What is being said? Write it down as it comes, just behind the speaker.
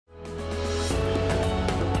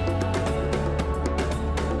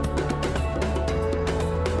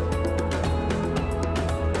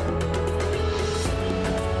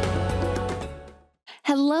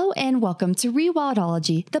Hello and welcome to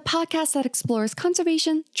Rewildology, the podcast that explores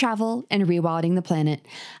conservation, travel, and rewilding the planet.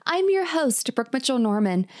 I'm your host, Brooke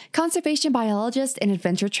Mitchell-Norman, conservation biologist and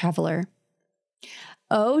adventure traveler.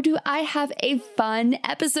 Oh, do I have a fun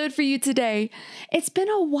episode for you today. It's been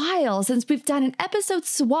a while since we've done an episode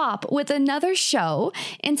swap with another show,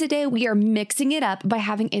 and today we are mixing it up by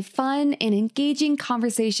having a fun and engaging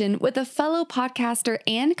conversation with a fellow podcaster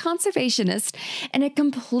and conservationist in a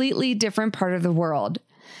completely different part of the world.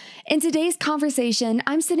 In today's conversation,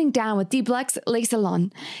 I'm sitting down with Diblex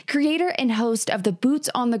Lesalon, creator and host of the Boots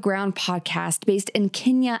on the Ground podcast based in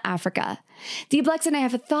Kenya, Africa. Diblex and I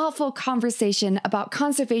have a thoughtful conversation about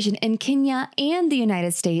conservation in Kenya and the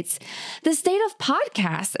United States, the state of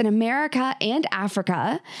podcasts in America and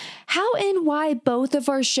Africa, how and why both of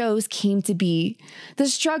our shows came to be, the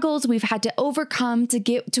struggles we've had to overcome to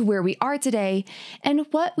get to where we are today, and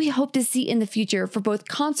what we hope to see in the future for both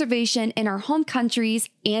conservation in our home countries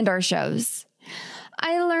and our shows.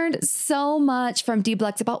 I learned so much from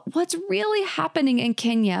Diblex about what's really happening in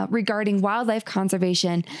Kenya regarding wildlife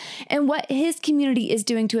conservation and what his community is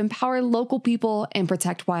doing to empower local people and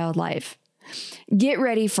protect wildlife. Get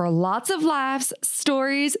ready for lots of laughs,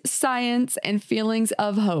 stories, science, and feelings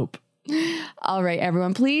of hope. All right,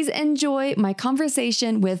 everyone, please enjoy my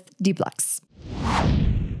conversation with Diblex.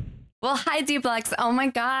 Well, hi, Diblex. Oh my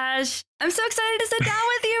gosh. I'm so excited to sit down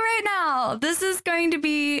with you right now. This is going to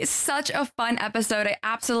be such a fun episode. I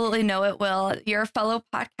absolutely know it will. You're a fellow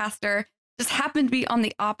podcaster, just happened to be on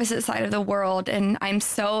the opposite side of the world. And I'm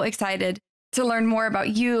so excited to learn more about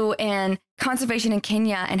you and conservation in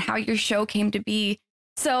Kenya and how your show came to be.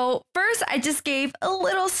 So first, I just gave a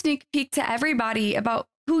little sneak peek to everybody about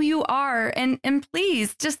who you are. And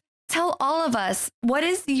please just tell all of us, what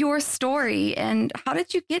is your story and how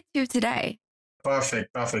did you get to today? Perfect.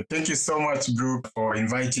 Thank you so much, Brooke, for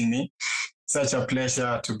inviting me. Such a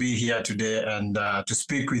pleasure to be here today and to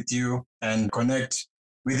speak with you and connect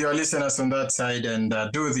with your listeners on that side and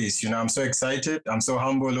do this. I'm so excited. I'm so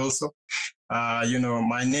humble also.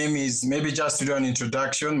 My name is, maybe just to do an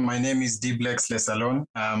introduction, my name is Diblex Lesalon.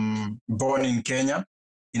 I'm born in Kenya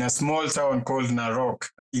in a small town called Narok.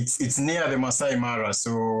 It's near the Masai Mara.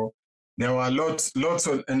 So there were lots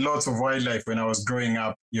of wildlife when I was growing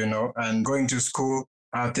up, and going to school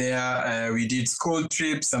out there. We did school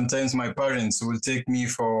trips. Sometimes my parents will take me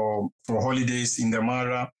for holidays in the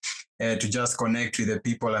Mara to just connect with the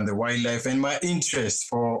people and the wildlife. And my interest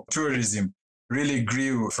for tourism really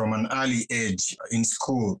grew from an early age in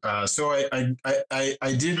school. So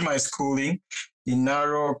I did my schooling in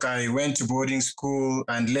Narok. I went to boarding school,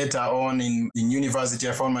 and later on in university,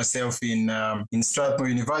 I found myself in Strathmore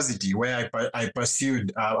University, where I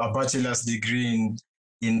pursued a bachelor's degree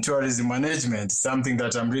in tourism management, something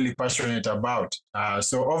that I'm really passionate about.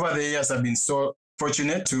 So over the years, I've been so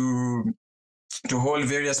fortunate to hold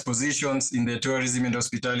various positions in the tourism and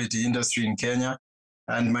hospitality industry in Kenya.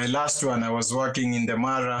 And my last one, I was working in the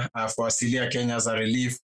Mara for Asilia Kenya as a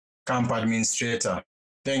relief camp administrator.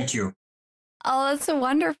 Thank you. Oh, that's so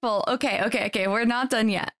wonderful. Okay. We're not done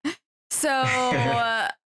yet. So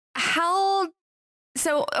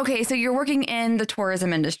so you're working in the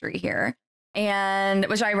tourism industry here, and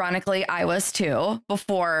which ironically I was too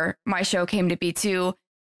before my show came to be too.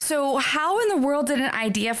 So how in the world did an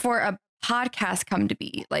idea for a podcast come to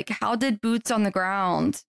be? Like, how did Boots on the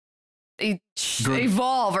Ground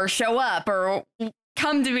evolve or show up or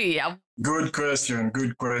come to be? Good question.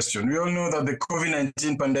 We all know that the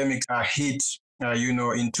COVID-19 pandemic hit,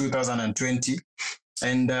 in 2020.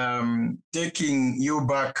 And taking you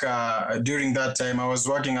back during that time, I was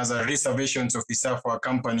working as a reservations officer for a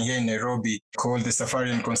company here in Nairobi called the Safari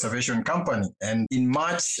and Conservation Company. And in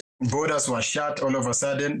March, borders were shut all of a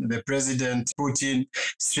sudden. The president put in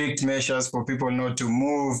strict measures for people not to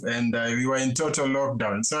move, and we were in total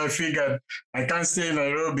lockdown. So I figured I can't stay in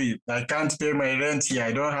Nairobi. I can't pay my rent here.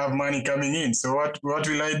 I don't have money coming in. So what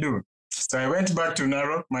will I do? So I went back to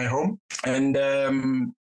Narok, my home, and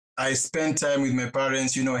I spent time with my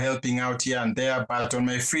parents, helping out here and there. But on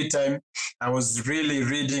my free time, I was really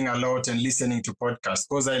reading a lot and listening to podcasts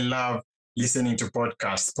because I love listening to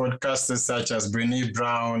podcasters such as Brené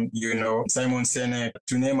Brown, Simon Sinek,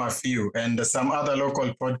 to name a few, and some other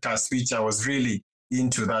local podcasts, which I was really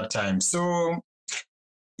into that time. So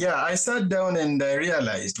yeah, I sat down and I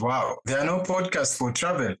realized, wow, there are no podcasts for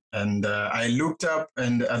travel. And I looked up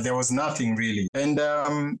and there was nothing really. And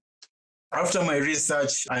after my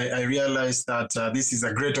research, I realized that this is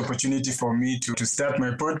a great opportunity for me to start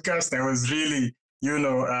my podcast. I was really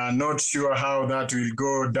Not sure how that will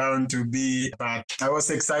go down to be, but I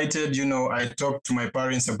was excited. I talked to my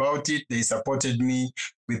parents about it. They supported me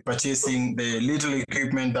with purchasing the little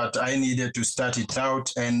equipment that I needed to start it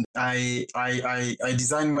out. And I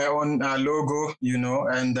designed my own logo,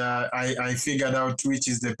 and I figured out which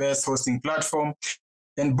is the best hosting platform.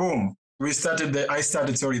 And boom, I started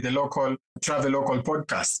the local travel local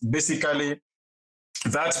podcast. Basically,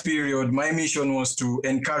 that period, my mission was to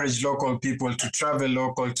encourage local people to travel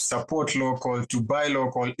local, to support local, to buy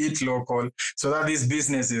local, eat local, so that these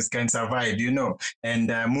businesses can survive,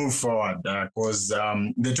 and move forward. Because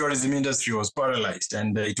the tourism industry was paralyzed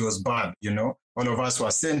and it was bad, All of us were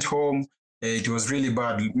sent home. It was really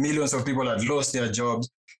bad. Millions of people had lost their jobs.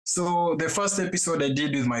 So the first episode I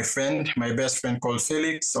did with my best friend called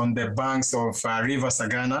Felix, on the banks of River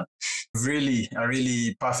Sagana. Really, a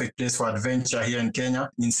really perfect place for adventure here in Kenya,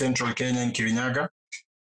 in central Kenya, in Kirinyaga.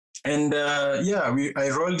 And I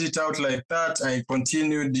rolled it out like that. I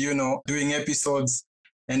continued, doing episodes.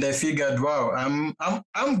 And I figured, wow,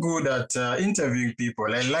 I'm good at interviewing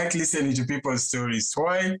people. I like listening to people's stories.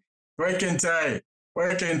 Why can't I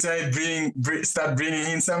start bringing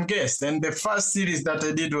in some guests? And the first series that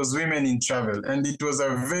I did was Women in Travel. And it was a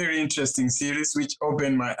very interesting series, which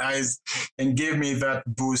opened my eyes and gave me that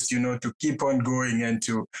boost, to keep on going and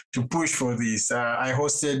to push for this. I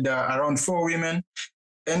hosted around 4 women.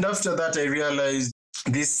 And after that, I realized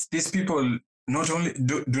these people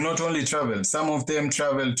do not only travel. Some of them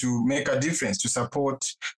travel to make a difference, to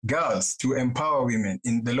support girls, to empower women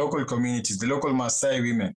in the local communities, the local Maasai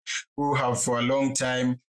women who have for a long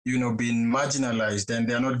time, been marginalized, and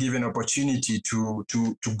they are not given opportunity to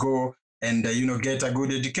go and, get a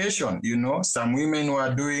good education. Some women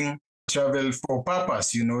were doing travel for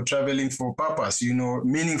purpose, traveling for purpose,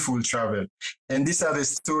 meaningful travel. And these are the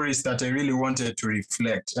stories that I really wanted to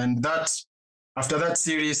reflect. And after that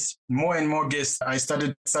series, more and more guests, I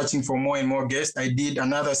started searching for more and more guests. I did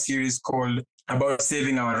another series called About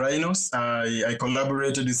Saving Our Rhinos. I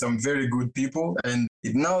collaborated with some very good people. And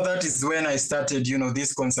now that is when I started,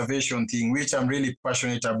 this conservation thing, which I'm really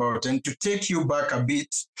passionate about. And to take you back a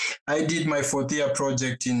bit, I did my 4th year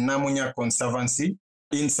project in Namunya Conservancy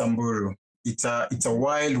in Samburu. It's a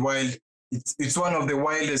wild, it's one of the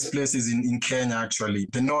wildest places in Kenya, actually,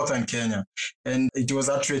 the northern Kenya. And it was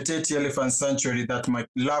at Reteti Elephant Sanctuary that my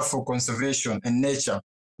love for conservation and nature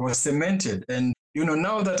was cemented. And,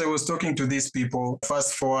 now that I was talking to these people,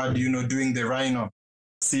 fast forward, doing the Rhino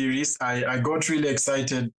series, I got really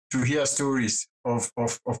excited to hear stories of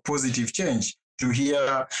positive change, to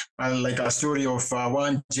hear like a story of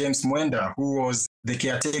one James Mwenda, who was the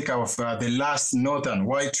caretaker of the last northern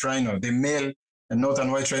white rhino, the male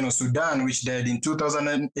northern white rhino Sudan, which died in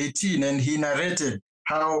 2018. And he narrated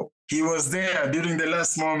how he was there during the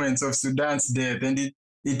last moments of Sudan's death. And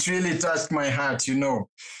it really touched my heart,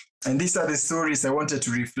 And these are the stories I wanted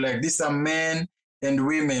to reflect. These are men and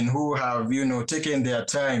women who have, taken their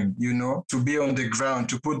time, to be on the ground,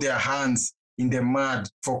 to put their hands in the mud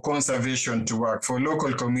for conservation to work, for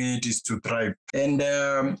local communities to thrive. And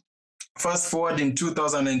fast forward in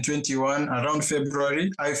 2021, around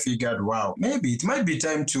February, I figured, wow, maybe it might be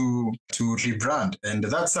time to rebrand. And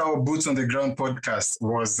that's how Boots on the Ground podcast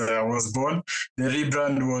was born. The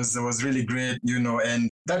rebrand was really great,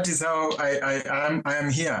 and that is how I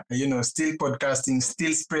am here, still podcasting,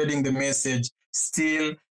 still spreading the message,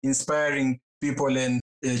 still inspiring people and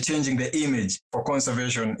changing the image for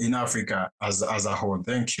conservation in Africa as a whole.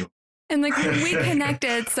 Thank you. And like we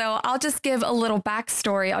connected, so I'll just give a little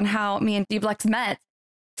backstory on how me and Dblex met.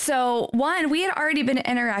 So one, we had already been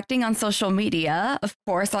interacting on social media, of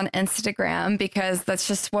course, on Instagram, because that's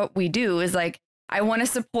just what we do, is like, I want to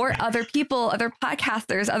support other people, other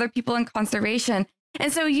podcasters, other people in conservation.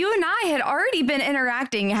 And so you and I had already been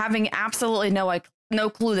interacting, having absolutely no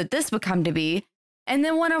clue that this would come to be. And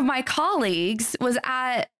then one of my colleagues was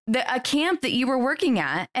at a camp that you were working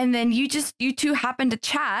at. And then you two happened to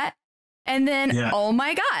chat. And then, Oh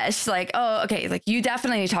my gosh, like, oh, okay. Like, you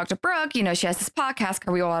definitely need to talk to Brooke. She has this podcast,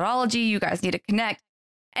 Rewildology. You guys need to connect.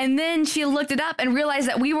 And then she looked it up and realized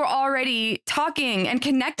that we were already talking and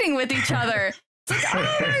connecting with each other. It's like,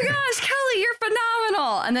 oh my gosh, Kelly, you're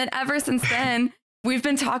phenomenal. And then ever since then, we've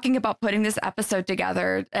been talking about putting this episode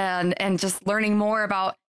together and just learning more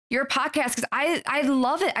about your podcast, because I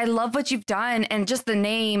love it. I love what you've done. And just the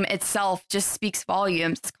name itself just speaks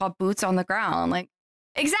volumes. It's called Boots on the Ground. Like,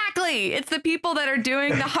 exactly. It's the people that are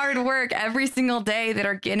doing the hard work every single day that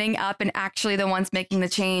are getting up and actually the ones making the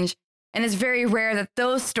change. And it's very rare that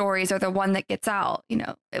those stories are the one that gets out.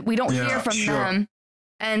 We don't hear from them.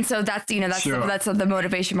 And so that's the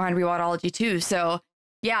motivation behind Rewildology too. So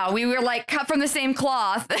Yeah, we were like cut from the same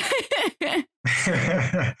cloth.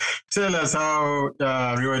 Tell us how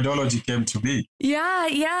rewardology came to be.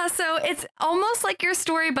 Yeah. So it's almost like your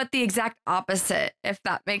story, but the exact opposite, if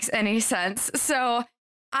that makes any sense. So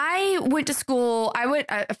I went to school. I went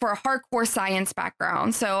for a hardcore science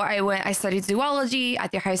background. So I studied zoology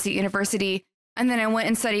at the Ohio State University, and then I went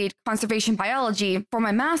and studied conservation biology for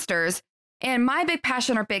my master's. And my big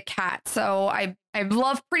passion are big cats. So I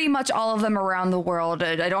love pretty much all of them around the world.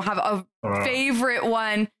 I don't have a favorite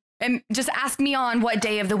one. And just ask me on what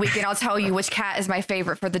day of the week, and I'll tell you which cat is my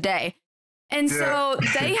favorite for the day. And so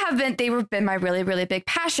they've been my really, really big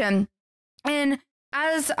passion. And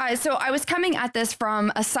so I was coming at this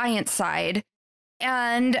from a science side.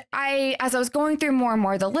 And as I was going through more and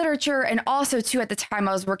more of the literature, and also too, at the time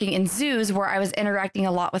I was working in zoos where I was interacting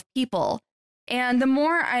a lot with people. And the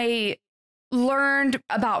more I learned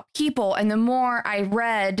about people and the more I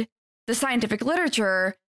read the scientific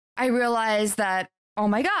literature, I realized that, oh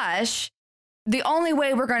my gosh, the only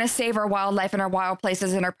way we're going to save our wildlife and our wild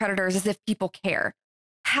places and our predators is if people care.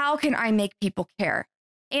 How can I make people care?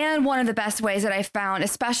 And one of the best ways that I found,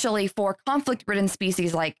 especially for conflict-ridden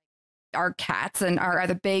species like our cats and our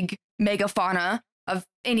other big megafauna of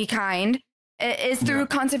any kind, is through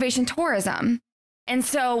conservation tourism. And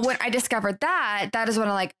so when I discovered that is when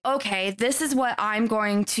I'm like, okay, this is what I'm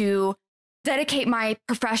going to dedicate my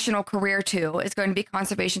professional career to. It's going to be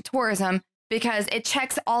conservation tourism because it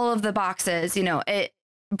checks all of the boxes. You know, it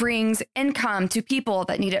brings income to people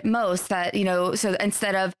that need it most, that, you know, so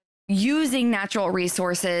instead of using natural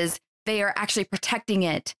resources, they are actually protecting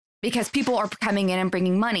it because people are coming in and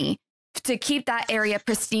bringing money to keep that area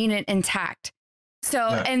pristine and intact. So,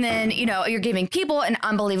 and then, you know, you're giving people an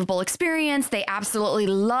unbelievable experience. They absolutely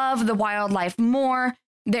love the wildlife more.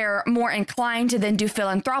 They're more inclined to then do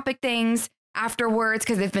philanthropic things afterwards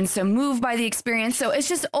because they've been so moved by the experience. So it's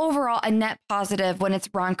just overall a net positive when it's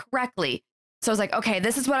run correctly. So I was like, okay,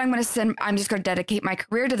 this is what I'm going to send. I'm just going to dedicate my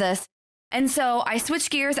career to this. And so I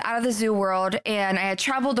switched gears out of the zoo world, and I had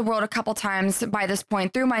traveled the world a couple times by this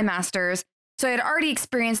point through my master's. So I had already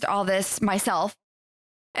experienced all this myself.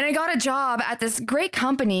 And I got a job at this great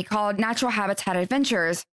company called Natural Habitat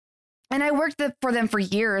Adventures. And I worked for them for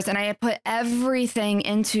years, and I had put everything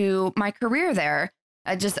into my career there.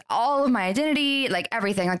 Just all of my identity, like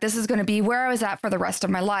everything. Like this is going to be where I was at for the rest of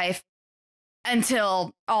my life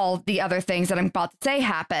until all the other things that I'm about to say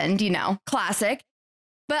happened, you know, classic.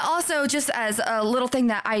 But also just as a little thing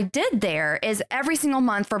that I did there is every single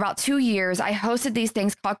month for about 2 years, I hosted these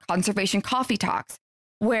things called Conservation Coffee Talks,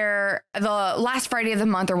 where the last Friday of the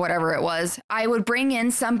month or whatever it was, I would bring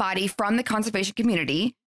in somebody from the conservation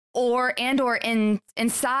community or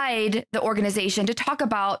inside the organization to talk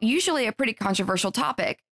about usually a pretty controversial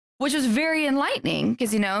topic, which was very enlightening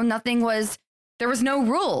because, you know, there was no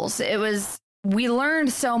rules. We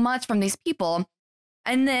learned so much from these people.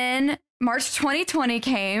 And then March 2020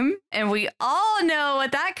 came, and we all know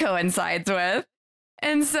what that coincides with.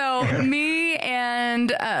 And so me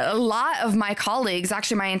and a lot of my colleagues,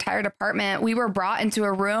 actually my entire department, we were brought into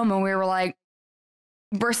a room and we were like,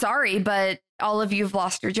 we're sorry, but all of you have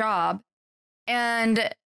lost your job.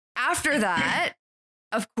 And after that,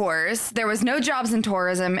 of course, there was no jobs in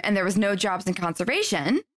tourism and there was no jobs in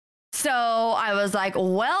conservation. So I was like,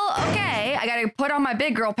 well, okay, I got to put on my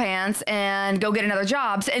big girl pants and go get another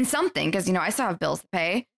job and something because, you know, I still have bills to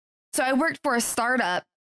pay. So I worked for a startup.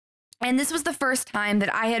 And this was the first time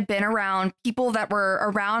that I had been around people that were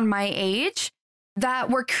around my age that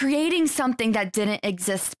were creating something that didn't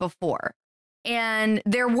exist before. And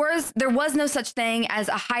there was no such thing as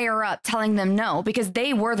a higher up telling them no, because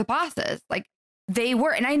they were the bosses. Like they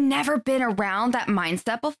were. And I'd never been around that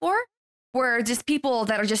mindset before, where just people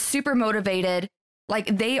that are just super motivated,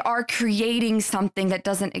 like they are creating something that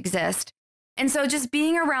doesn't exist. And so just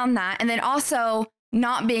being around that, and then also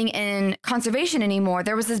not being in conservation anymore,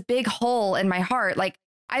 there was this big hole in my heart. Like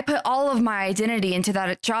I put all of my identity into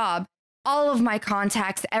that job, all of my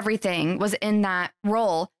contacts, everything was in that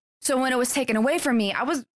role. So when it was taken away from me, I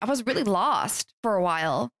was really lost for a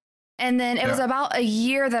while. And then it was about a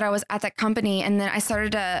year that I was at that company. And then I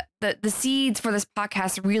started the seeds for this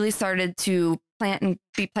podcast really started to plant and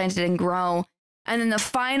be planted and grow. And then the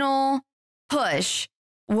final push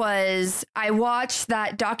was I watched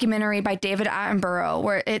that documentary by David Attenborough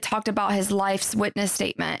where it talked about his life's witness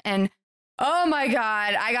statement. And oh my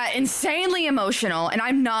God, I got insanely emotional. And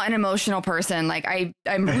I'm not an emotional person. Like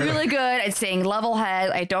I'm really good at staying level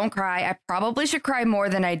head. I don't cry. I probably should cry more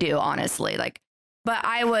than I do, honestly. But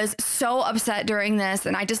I was so upset during this.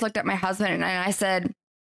 And I just looked at my husband and I said,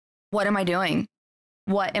 what am I doing?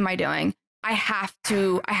 What am I doing? I have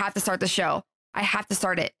to start the show. I have to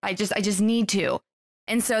start it. I just need to.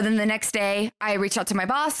 And so then the next day I reached out to my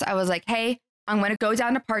boss. I was like, hey, I'm going to go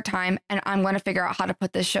down to part-time and I'm going to figure out how to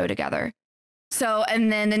put this show together. So,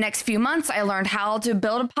 and then the next few months, I learned how to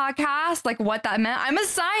build a podcast, like what that meant. I'm a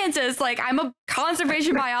scientist, like I'm a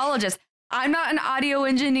conservation biologist. I'm not an audio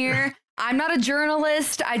engineer. I'm not a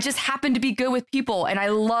journalist. I just happen to be good with people and I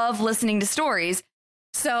love listening to stories.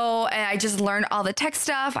 So and I just learned all the tech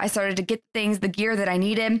stuff. I started to get the gear that I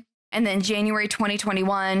needed. And then January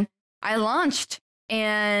 2021, I launched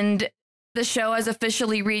and the show has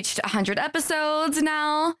officially reached 100 episodes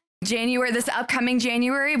now. This upcoming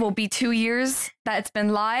January will be 2 years that it's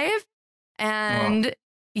been live. And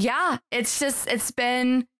yeah, it's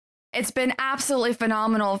been absolutely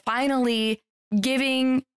phenomenal. Finally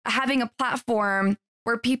having a platform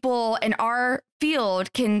where people in our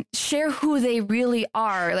field can share who they really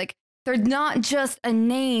are. Like they're not just a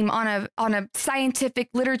name on a scientific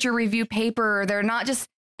literature review paper. They're not just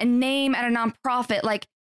a name at a nonprofit. Like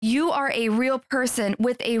you are a real person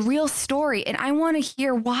with a real story. And I want to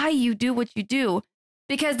hear why you do what you do,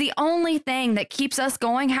 because the only thing that keeps us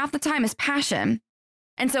going half the time is passion.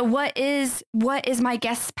 And so what is my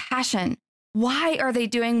guest's passion? Why are they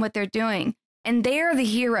doing what they're doing? And they are the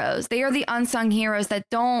heroes. They are the unsung heroes that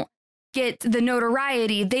don't get the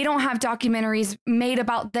notoriety. They don't have documentaries made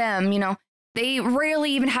about them. You know, they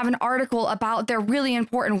rarely even have an article about their really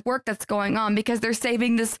important work that's going on because they're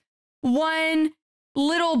saving this one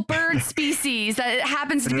little bird species that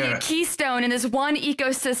happens to be a keystone in this one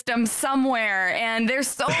ecosystem somewhere. And they're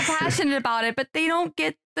so passionate about it, but they don't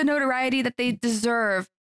get the notoriety that they deserve.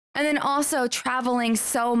 And then also traveling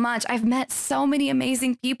so much. I've met so many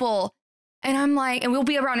amazing people. And I'm like, and we'll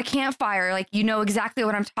be around a campfire, like, you know exactly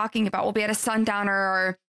what I'm talking about. We'll be at a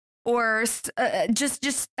sundowner or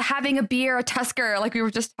just having a beer, a Tusker, like we were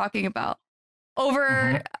just talking about,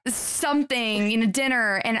 over something,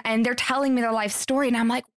 dinner, and they're telling me their life story. And I'm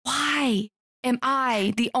like, why am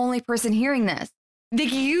I the only person hearing this?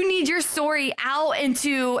 Like, you need your story out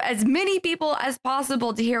into as many people as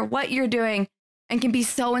possible to hear what you're doing and can be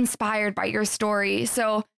so inspired by your story.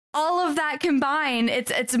 So all of that combined,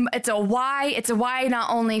 it's a why. It's a why not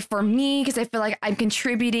only for me, because I feel like I'm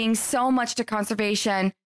contributing so much to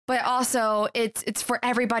conservation, but also it's for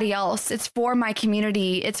everybody else. It's for my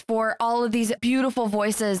community. It's for all of these beautiful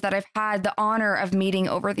voices that I've had the honor of meeting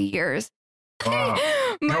over the years. Wow.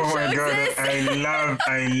 Oh my God.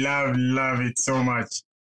 I love it so much.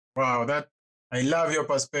 Wow. I love your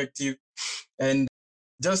perspective. And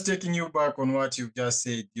just taking you back on what you've just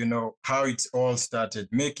said, how it's all started,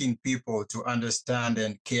 making people to understand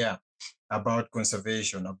and care about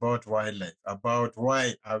conservation, about wildlife, about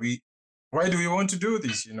why do we want to do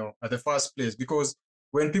this, at the first place? Because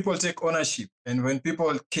when people take ownership and when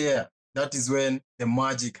people care, that is when the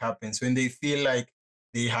magic happens, when they feel like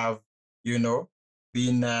they have,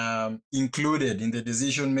 been included in the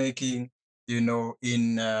decision-making,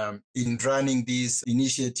 in running these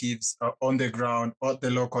initiatives on the ground, at the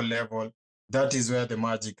local level. That is where the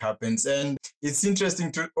magic happens. And it's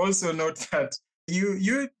interesting to also note that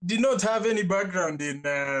you did not have any background in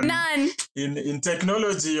none in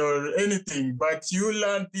technology or anything, but you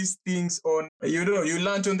learned these things you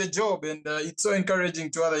learned on the job. And it's so encouraging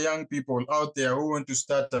to other young people out there who want to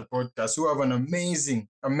start a podcast, who have an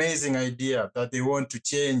amazing idea that they want to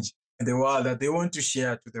change the world, that they want to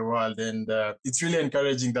share to the world. And it's really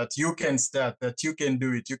encouraging that you can start, that you can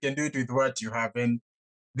do it. You can do it with what you have. And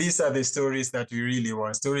these are the stories that we really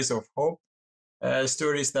want, stories of hope,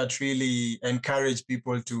 stories that really encourage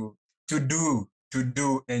people to do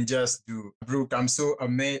and just do. Brooke, I'm so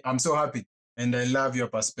happy, and I love your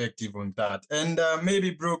perspective on that. And maybe,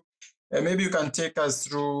 Brooke, maybe you can take us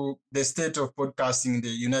through the state of podcasting in the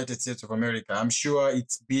United States of America. I'm sure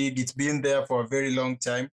it's big. It's been there for a very long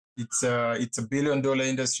time. It's a $1 billion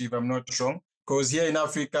industry, if I'm not wrong. Because here in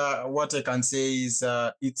Africa, what I can say is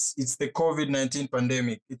it's the COVID-19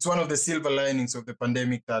 pandemic. It's one of the silver linings of the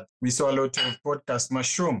pandemic that we saw a lot of podcasts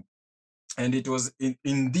mushroom. And it was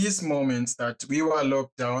in these moments that we were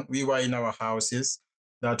locked down, we were in our houses,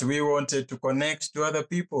 that we wanted to connect to other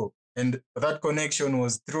people. And that connection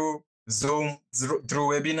was through Zoom, through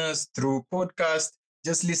webinars, through podcasts,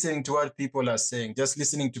 just listening to what people are saying, just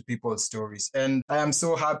listening to people's stories. And I am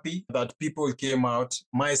so happy that people came out,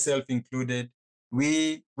 myself included.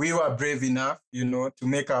 We were brave enough, to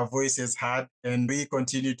make our voices heard, and we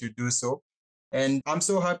continue to do so. And I'm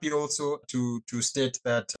so happy also to state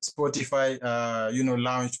that Spotify,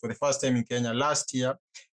 launched for the first time in Kenya last year.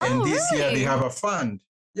 And this year they have a fund.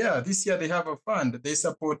 Yeah, this year they have a fund. They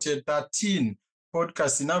supported 13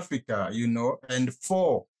 podcasts in Africa, and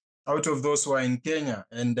 4 out of those who are in Kenya.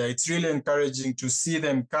 And it's really encouraging to see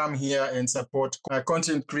them come here and support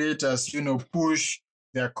content creators, push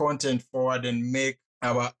their content forward and make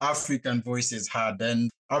our African voices heard. And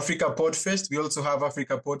Africa Podfest, we also have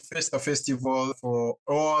Africa Podfest, a festival for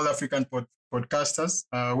all African podcasters,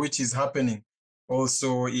 which is happening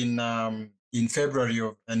also in February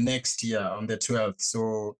of next year on the 12th.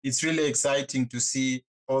 So it's really exciting to see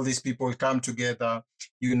all these people come together,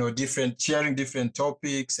 sharing different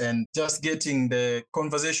topics and just getting the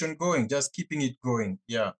conversation going, just keeping it going.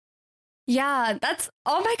 Yeah. Yeah,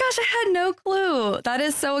 oh my gosh, I had no clue. That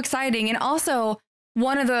is so exciting. And also,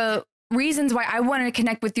 one of the reasons why I wanted to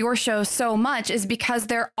connect with your show so much is because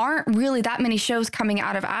there aren't really that many shows coming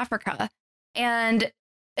out of Africa. And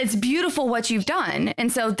it's beautiful what you've done.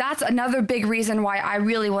 And so that's another big reason why I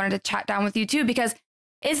really wanted to chat down with you too, because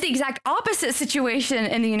it's the exact opposite situation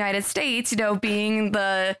in the United States, being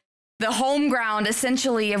the home ground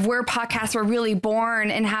essentially of where podcasts were really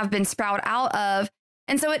born and have been sprout out of.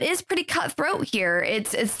 And so it is pretty cutthroat here.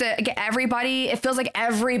 It's everybody. It feels like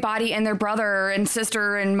everybody and their brother and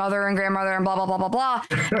sister and mother and grandmother and blah, blah, blah, blah, blah.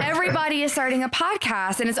 Everybody is starting a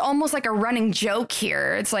podcast. And it's almost like a running joke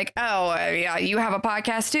here. It's like, oh, yeah, you have a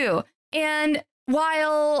podcast too. And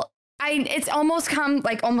while it's almost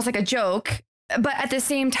like a joke, but at the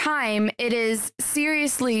same time, it is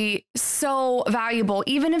seriously so valuable.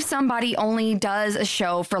 Even if somebody only does a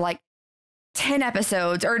show for like 10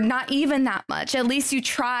 episodes or not even that much, at least you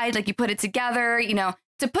tried, like you put it together,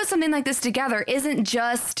 to put something like this together isn't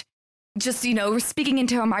just speaking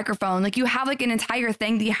into a microphone. Like you have like an entire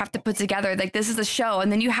thing that you have to put together. Like this is a show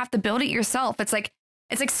and then you have to build it yourself. It's like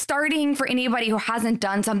starting for anybody who hasn't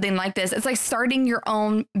done something like this. It's like starting your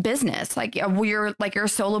own business. Like you're a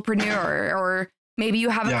solopreneur or maybe you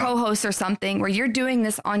have a co-host or something where you're doing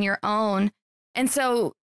this on your own. And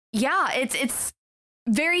so, yeah, it's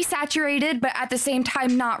very saturated, but at the same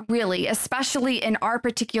time, not really, especially in our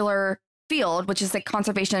particular field, which is like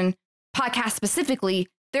conservation podcast specifically.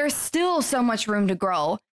 There's still so much room to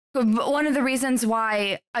grow. But one of the reasons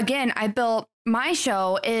why, again, I built my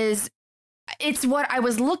show is it's what I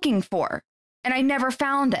was looking for and I never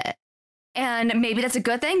found it. And maybe that's a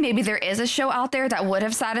good thing. Maybe there is a show out there that would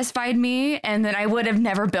have satisfied me and then I would have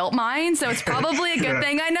never built mine. So it's probably a good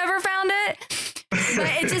thing I never found it.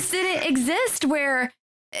 But it just didn't exist where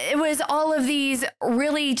it was all of these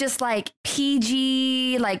really just like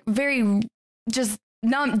PG, like very just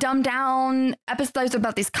dumbed down episodes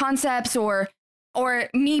about these concepts or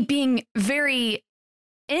me being very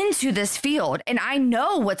into this field and I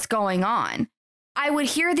know what's going on. I would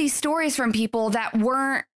hear these stories from people that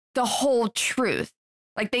weren't the whole truth.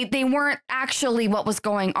 Like they weren't actually what was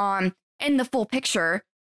going on in the full picture,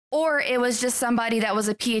 or it was just somebody that was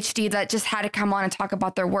a PhD that just had to come on and talk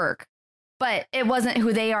about their work, but it wasn't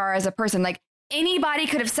who they are as a person. Like anybody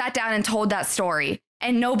could have sat down and told that story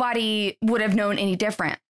and nobody would have known any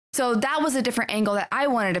different. So that was a different angle that I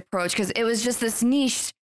wanted to approach because it was just this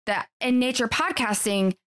niche that in nature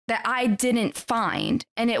podcasting that I didn't find.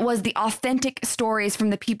 And it was the authentic stories from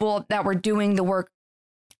the people that were doing the work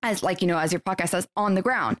as like, as your podcast says, on the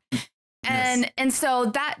ground. Yes. And so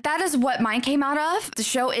that is what mine came out of. The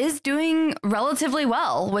show is doing relatively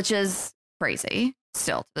well, which is crazy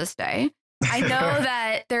still to this day. I know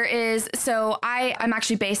that there is. So I'm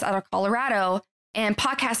actually based out of Colorado, and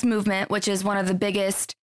Podcast Movement, which is one of the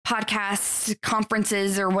biggest podcast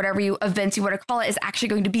conferences or whatever events you want to call it, is actually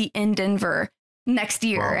going to be in Denver next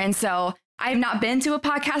year. Wow. And so I've not been to a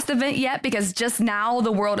podcast event yet because just now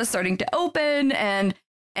the world is starting to open and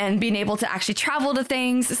being able to actually travel to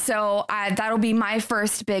things. So that'll be my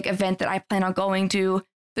first big event that I plan on going to.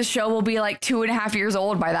 The show will be like 2.5 years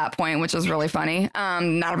old by that point, which is really funny.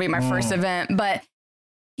 That'll be my first event. But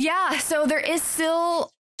yeah, so there is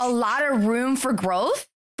still a lot of room for growth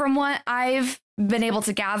from what I've been able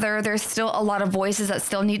to gather. There's still a lot of voices that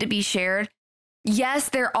still need to be shared. Yes,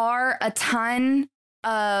 there are a ton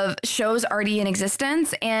of shows already in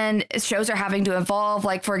existence and shows are having to evolve.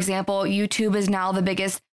 Like, for example, YouTube is now the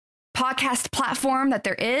biggest podcast platform that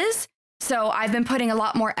there is. So I've been putting a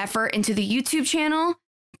lot more effort into the YouTube channel,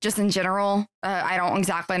 just in general. I don't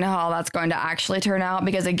exactly know how that's going to actually turn out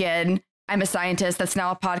because, again, I'm a scientist that's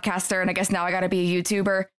now a podcaster, and I guess now I got to be a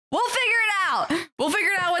YouTuber. We'll figure it out. We'll figure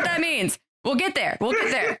out what that means. We'll get there.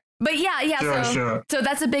 But yeah. Sure. So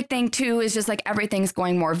that's a big thing too, is just like everything's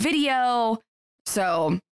going more video.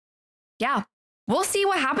 So yeah, we'll see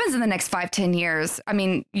what happens in the next 5-10 years. I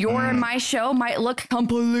mean, your and my show might look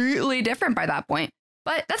completely different by that point,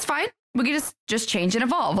 but that's fine. We can just change and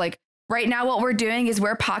evolve. Like right now, what we're doing is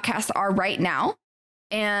where podcasts are right now.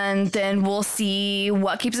 And then we'll see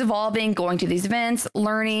what keeps evolving, going to these events,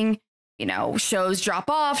 learning, shows drop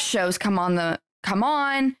off, shows come on,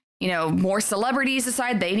 more celebrities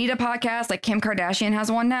decide they need a podcast. Like Kim Kardashian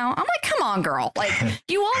has one now. I'm like, come on, girl. Like,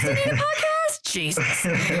 you also need a podcast? Jesus.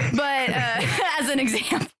 But as an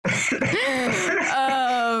example,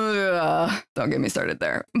 don't get me started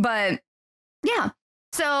there. But yeah,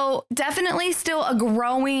 so definitely still a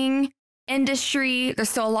growing industry. There's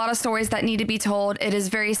still a lot of stories that need to be told. It is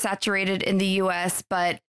very saturated in the US,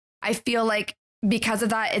 but I feel like because of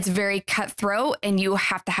that, it's very cutthroat and you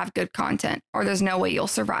have to have good content or there's no way you'll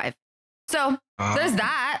survive. So there's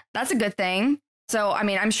that. That's a good thing. So, I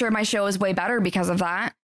mean, I'm sure my show is way better because of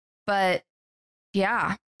that. But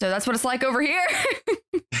yeah, so that's what it's like over here.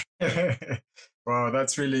 Wow,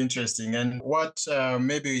 that's really interesting. And what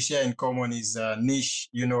maybe we share in common is a niche,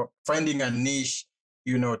 finding a niche,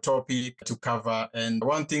 topic to cover. And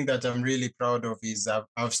one thing that I'm really proud of is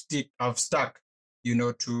I've stuck,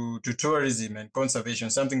 to tourism and conservation,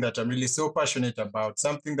 something that I'm really so passionate about,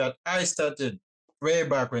 something that I started way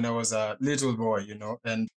back when I was a little boy,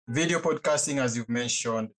 and video podcasting, as you've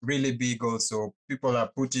mentioned, really big also. People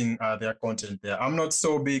are putting their content there. I'm not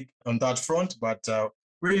so big on that front, but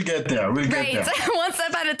we'll get there. We'll get there. One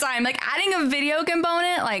step at a time. Like adding a video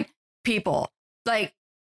component, like people, like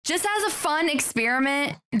just as a fun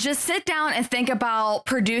experiment, just sit down and think about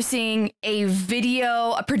producing a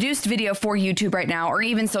produced video for YouTube right now, or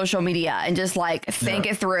even social media, and just like think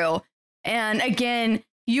it through. And again,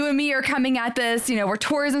 you and me are coming at this, we're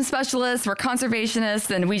tourism specialists, we're conservationists,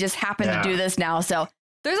 and we just happen to do this now. So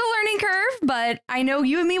there's a learning curve, but I know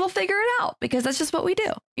you and me will figure it out because that's just what we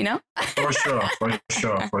do, For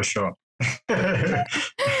sure.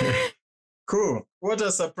 Cool. What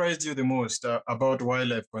has surprised you the most about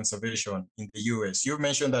wildlife conservation in the US? You've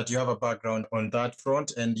mentioned that you have a background on that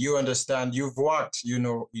front and you understand, you've worked,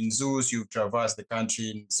 in zoos, you've traversed the country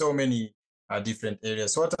in so many different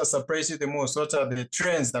areas. What has surprised you the most? What are the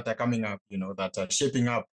trends that are coming up, that are shaping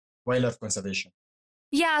up wildlife conservation?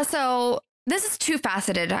 Yeah, so this is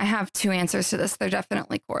two-faceted. I have two answers to this. They're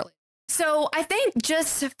definitely correlated. So I think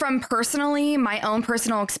just from personally, my own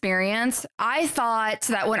personal experience, I thought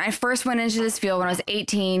that when I first went into this field when I was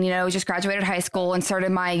 18, just graduated high school and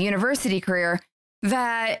started my university career,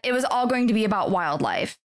 that it was all going to be about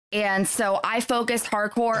wildlife. And so I focused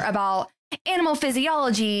hardcore about animal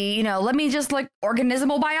physiology, let me just like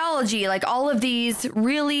organismal biology, like all of these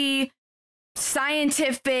really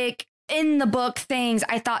scientific in the book things.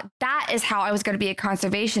 I thought that is how I was going to be a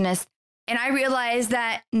conservationist. And I realized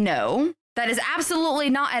that no, that is absolutely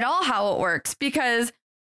not at all how it works, because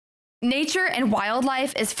nature and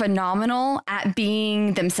wildlife is phenomenal at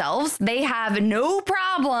being themselves. They have no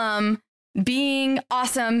problem being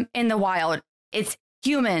awesome in the wild. It's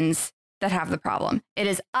humans that have the problem. It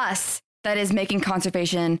is us that is making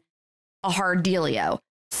conservation a hard dealio.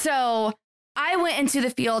 So I went into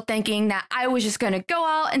the field thinking that I was just going to go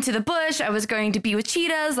out into the bush. I was going to be with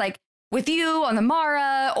cheetahs, like with you on the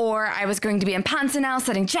Mara, or I was going to be in Pantanal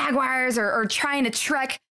studying jaguars or trying to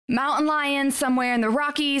trek mountain lions somewhere in the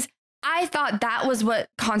Rockies. I thought that was what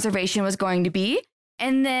conservation was going to be.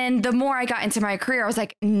 And then the more I got into my career, I was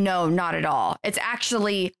like, no, not at all. It's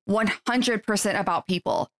actually 100% about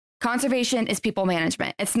people. Conservation is people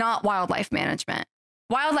management. It's not wildlife management.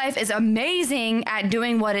 Wildlife is amazing at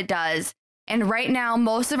doing what it does. And right now,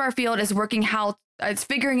 most of our field is it's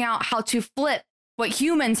figuring out how to flip what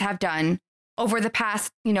humans have done over the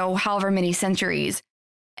past, however many centuries.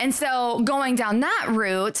 And so going down that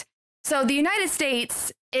route, so the United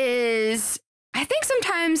States is, I think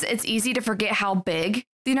sometimes it's easy to forget how big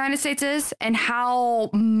the United States is and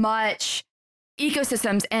how much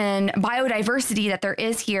ecosystems and biodiversity that there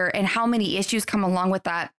is here and how many issues come along with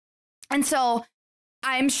that. And so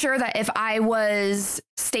I'm sure that if I was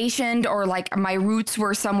stationed or like my roots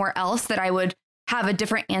were somewhere else, that I would have a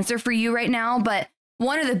different answer for you right now. But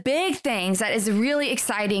one of the big things that is really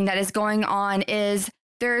exciting that is going on is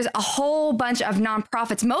there's a whole bunch of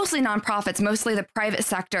nonprofits, mostly the private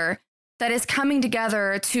sector, that is coming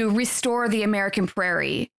together to restore the American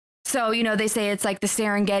prairie. So, they say it's like the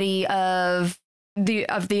Serengeti of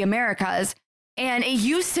the Americas. And this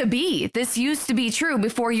used to be true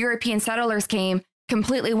before European settlers came,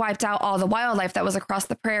 completely wiped out all the wildlife that was across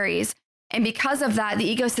the prairies. And because of that,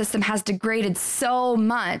 the ecosystem has degraded so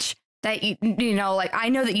much that, I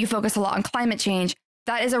know that you focus a lot on climate change.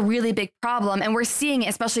 That is a really big problem. And we're seeing it,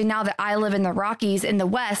 especially now that I live in the Rockies in the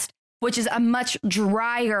West, which is a much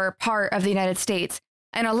drier part of the United States.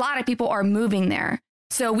 And a lot of people are moving there.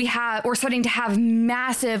 So we're starting to have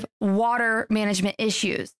massive water management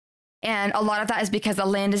issues. And a lot of that is because the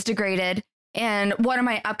land is degraded. And one of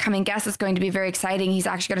my upcoming guests is going to be very exciting. He's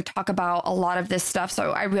actually going to talk about a lot of this stuff.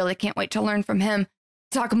 So I really can't wait to learn from him,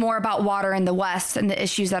 talk more about water in the West and the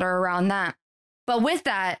issues that are around that. But with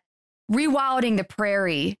that, rewilding the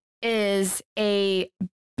prairie is a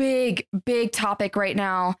big, big topic right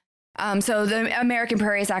now. So the American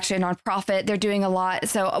Prairie is actually a nonprofit. They're doing a lot.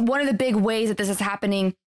 So one of the big ways that this is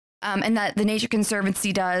happening and that the Nature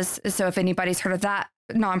Conservancy does, so if anybody's heard of that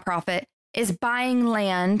nonprofit, is buying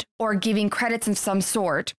land or giving credits of some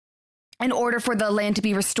sort in order for the land to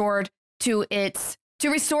be restored to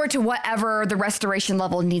whatever the restoration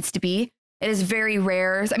level needs to be. It is very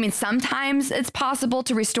rare. I mean, sometimes it's possible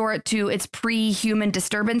to restore it to its pre-human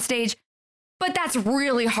disturbance stage, but that's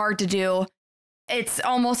really hard to do. It's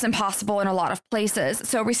almost impossible in a lot of places.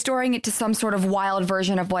 So restoring it to some sort of wild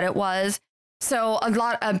version of what it was. So a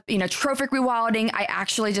lot of, trophic rewilding. I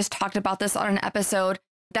actually just talked about this on an episode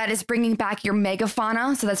that is bringing back your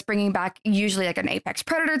megafauna. So that's bringing back usually like an apex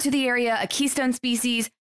predator to the area, a keystone species,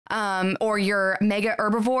 or your mega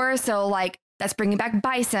herbivore. So like that's bringing back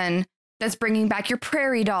bison. That's bringing back your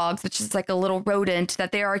prairie dogs, which is like a little rodent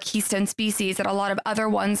that they are a keystone species that a lot of other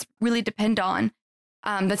ones really depend on.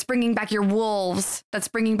 That's bringing back your wolves. That's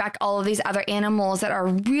bringing back all of these other animals that are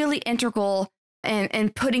really integral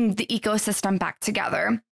in putting the ecosystem back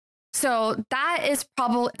together. So that is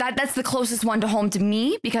probably that's the closest one to home to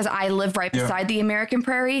me because I live right beside the American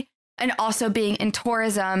Prairie. And also being in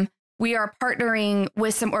tourism, we are partnering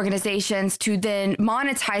with some organizations to then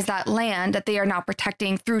monetize that land that they are now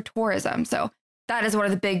protecting through tourism. So that is one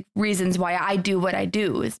of the big reasons why I do what I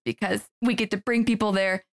do, is because we get to bring people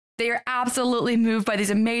there. They are absolutely moved by these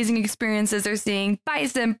amazing experiences. They're seeing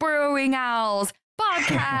bison, burrowing owls,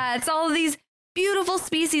 bobcats, all of these beautiful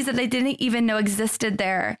species that they didn't even know existed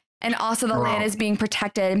there. And also the land is being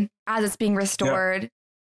protected as it's being restored.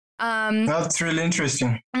 That's really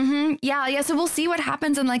interesting. Yeah. So we'll see what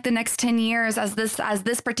happens in like the next 10 years as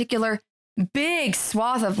this particular big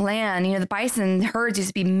swath of land, the bison herds used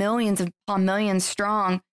to be millions upon millions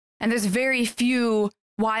strong. And there's very few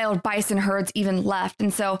wild bison herds even left.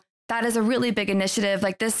 And so that is a really big initiative.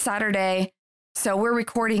 Like this Saturday, so we're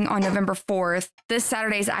recording on November 4th. This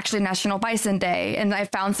Saturday is actually National Bison Day. And I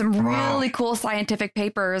found some really cool scientific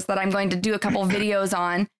papers that I'm going to do a couple videos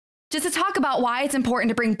on just to talk about why it's important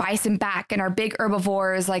to bring bison back and our big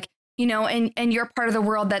herbivores, like, in your part of the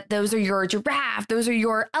world, that those are your giraffe, those are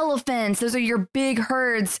your elephants, those are your big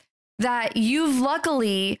herds that you've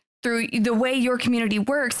luckily, through the way your community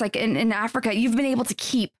works, like in Africa, you've been able to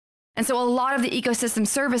keep. And so a lot of the ecosystem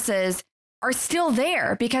services are still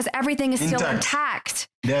there because everything is still intact.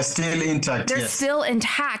 They're still intact. They're still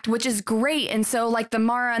intact, which is great. And so like the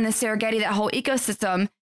Mara and the Serengeti, that whole ecosystem,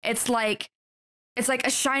 it's like a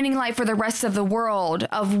shining light for the rest of the world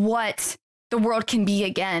of what the world can be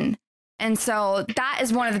again. And so that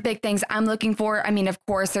is one of the big things I'm looking for. I mean, of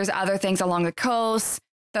course, there's other things along the coast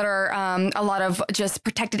that are a lot of just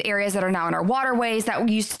protected areas that are now in our waterways that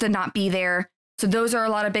used to not be there. So those are a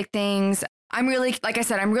lot of big things. I'm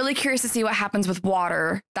really curious to see what happens with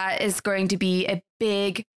water. That is going to be it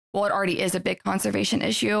already is a big conservation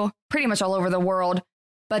issue pretty much all over the world.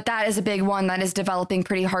 But that is a big one that is developing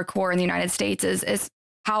pretty hardcore in the United States is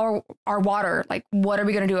how our water, like, what are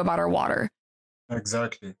we going to do about our water?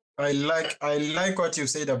 Exactly. I like what you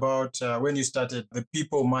said about when you started the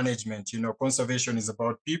people management. Conservation is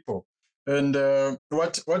about people. And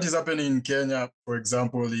what is happening in Kenya, for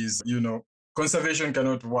example, is, conservation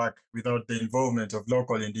cannot work without the involvement of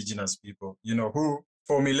local indigenous people, who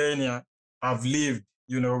for millennia have lived,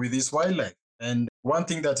 with this wildlife. And one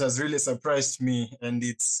thing that has really surprised me, and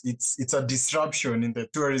it's a disruption in the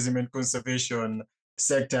tourism and conservation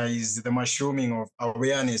sector, is the mushrooming of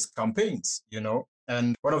awareness campaigns,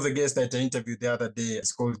 And one of the guests that I interviewed the other day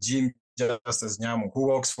is called Jim Justice Nyamu, who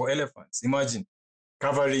works for elephants. Imagine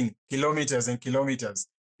covering kilometers and kilometers,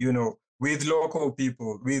 with local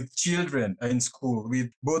people, with children in school,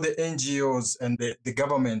 with both the NGOs and the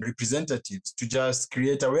government representatives to just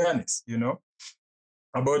create awareness,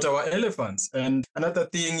 about our elephants. And another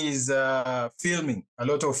thing is filming. A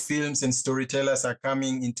lot of films and storytellers are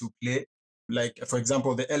coming into play. Like, for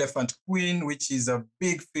example, The Elephant Queen, which is a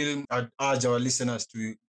big film. I'd urge our listeners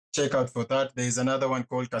to check out for that. There's another one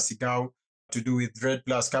called Kasigao to do with Red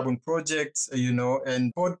Plus Carbon projects,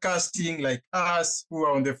 and podcasting like us, who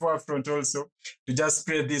are on the forefront also, to just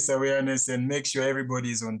spread this awareness and make sure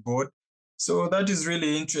everybody is on board. So that is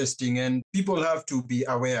really interesting. And people have to be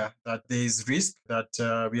aware that there is risk, that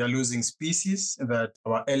we are losing species, that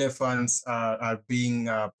our elephants are being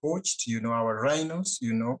poached, our rhinos,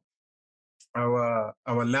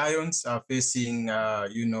 our lions are facing, a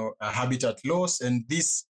habitat loss. And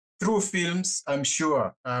this, through films, I'm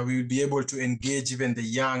sure we will be able to engage even the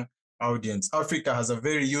young audience. Africa has a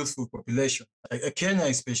very youthful population, Kenya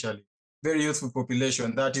especially, very youthful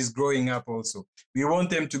population that is growing up also. We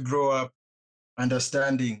want them to grow up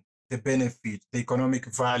understanding the benefit, the economic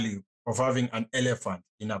value of having an elephant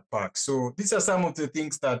in a park. So these are some of the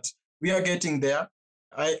things that we are getting there.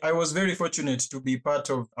 I was very fortunate to be part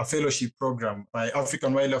of a fellowship program by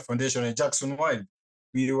African Wildlife Foundation and Jackson Wild.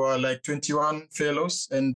 We were like 21 fellows,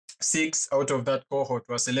 and 6 out of that cohort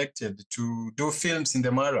were selected to do films in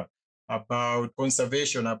the Mara about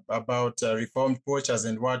conservation, about reformed poachers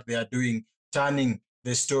and what they are doing, turning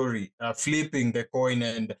the story, flipping the coin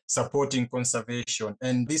and supporting conservation.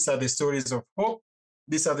 And these are the stories of hope.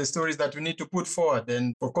 These are the stories that we need to put forward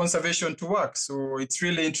and for conservation to work. So it's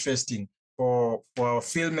really interesting for our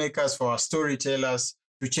filmmakers, for our storytellers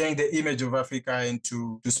to change the image of Africa and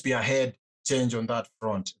to spearhead change on that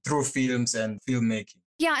front through films and filmmaking.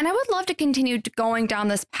 Yeah, and I would love to continue going down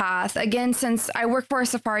this path. Again, since I work for a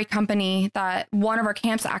safari company, that one of our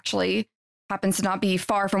camps actually happens to not be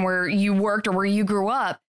far from where you worked or where you grew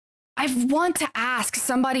up, I want to ask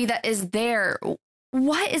somebody that is there,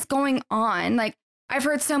 what is going on? Like, I've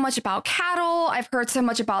heard so much about cattle. I've heard so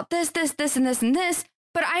much about this, and this,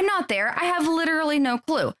 but I'm not there. I have literally no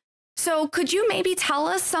clue. So could you maybe tell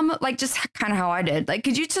us some, like, just kind of how I did, like,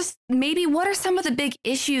 could you just maybe, what are some of the big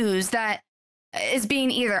issues that is being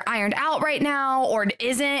either ironed out right now or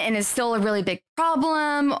isn't and is still a really big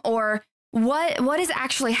problem, or what is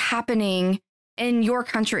actually happening in your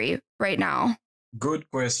country right now? Good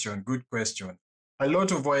question. A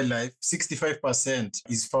lot of wildlife, 65%,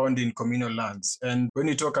 is found in communal lands. And when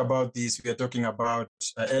you talk about this, we are talking about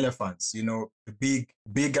elephants,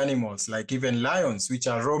 big animals, like even lions, which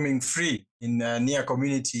are roaming free in near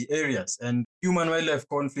community areas. And human-wildlife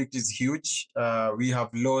conflict is huge. We have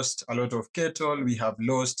lost a lot of cattle. We have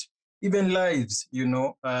lost even lives,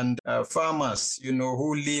 and farmers,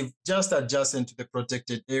 who live just adjacent to the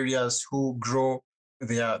protected areas, who grow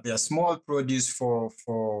their small produce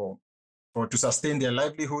to sustain their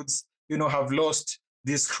livelihoods, have lost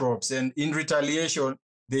these crops. And in retaliation,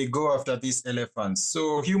 they go after these elephants.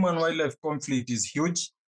 So human-wildlife conflict is huge.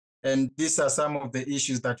 And these are some of the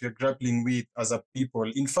issues that we're grappling with as a people.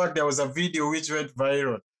 In fact, there was a video which went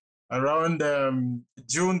viral around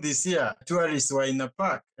June this year. Tourists were in a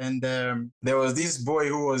park, and there was this boy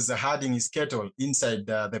who was herding his cattle inside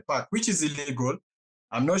the park, which is illegal.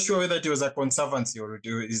 I'm not sure whether it was a conservancy or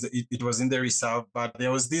it was in the reserve, but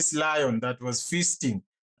there was this lion that was feasting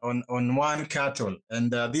on one cattle.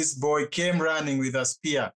 And this boy came running with a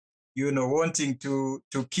spear, wanting to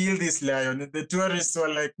kill this lion. And the tourists were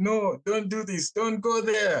like, no, don't do this. Don't go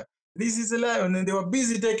there. This is a lion. And they were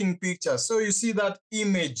busy taking pictures. So you see that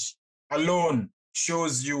image alone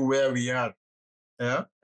shows you where we are. Yeah.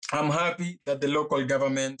 I'm happy that the local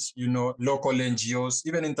government, local NGOs,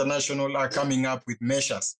 even international, are coming up with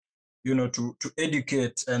measures, to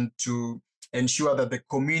educate and to ensure that the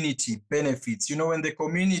community benefits. When the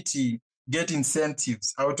community get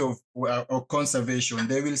incentives out of conservation,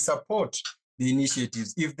 they will support the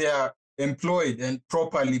initiatives. If they are employed and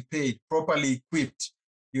properly paid, properly equipped,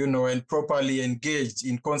 and properly engaged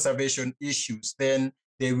in conservation issues, then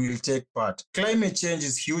they will take part. Climate change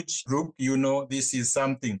is huge, Brooke. This is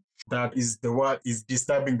something that is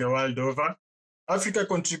disturbing the world over. Africa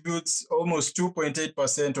contributes almost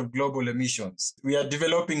 2.8% of global emissions. We are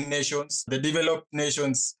developing nations. The developed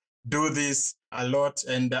nations do this a lot,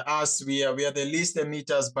 and us, we are the least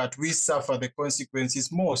emitters, but we suffer the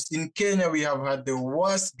consequences most. In Kenya, we have had the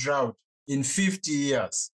worst drought in 50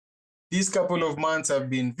 years. These couple of months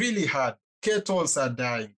have been really hard. Cattle are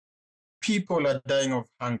dying. People are dying of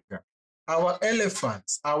hunger. Our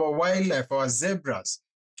elephants, our wildlife, our zebras,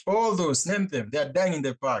 all those, name them, they are dying in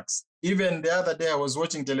the parks. Even the other day, I was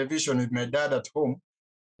watching television with my dad at home,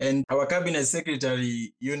 and our cabinet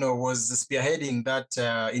secretary, was spearheading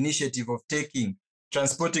that initiative of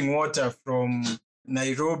transporting water from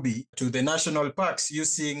Nairobi to the national parks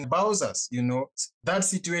using Bowsers. The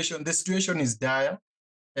situation is dire,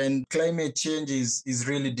 and climate change is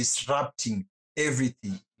really disrupting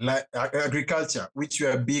everything, like agriculture, which we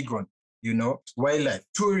are big on, wildlife,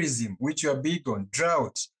 tourism, which we are big on,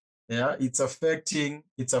 drought. Yeah, it's affecting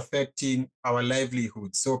our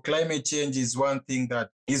livelihood. So climate change is one thing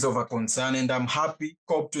that is of a concern, and I'm happy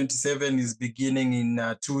COP27 is beginning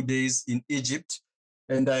in 2 days in Egypt.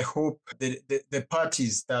 And I hope the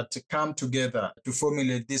parties that come together to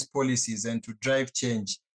formulate these policies and to drive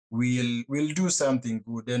change will do something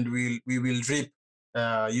good, and we will reap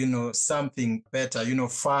something better,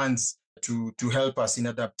 funds to help us in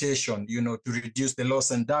adaptation, to reduce the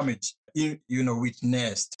loss and damage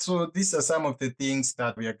witnessed. So these are some of the things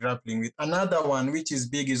that we are grappling with. Another one, which is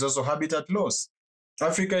big, is also habitat loss.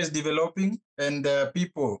 Africa is developing and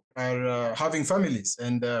people are having families,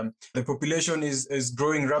 and the population is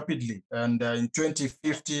growing rapidly. And in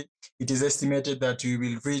 2050, it is estimated that we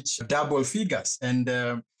will reach double figures.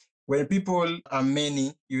 And when people are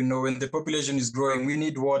many, when the population is growing, we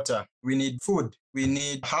need water, we need food, we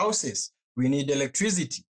need houses, we need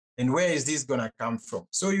electricity. And where is this going to come from?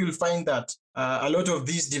 So you'll find that a lot of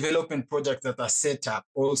these development projects that are set up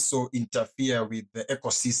also interfere with the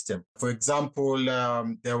ecosystem. For example,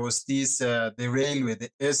 there was the railway, the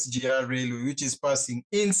SGR railway, which is passing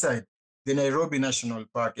inside the Nairobi National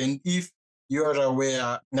Park. And if you are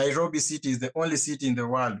aware, Nairobi City is the only city in the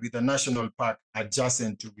world with a national park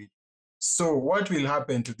adjacent to it. So what will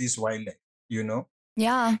happen to this wildlife,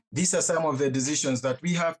 Yeah. These are some of the decisions that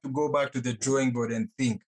we have to go back to the drawing board and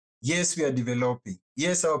think. Yes, we are developing.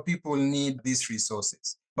 Yes, our people need these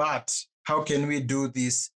resources. But how can we do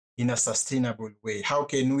this in a sustainable way? How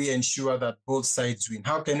can we ensure that both sides win?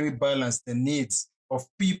 How can we balance the needs of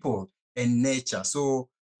people and nature? So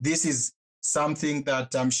this is something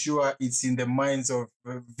that I'm sure it's in the minds of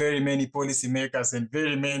very many policymakers and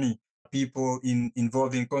very many people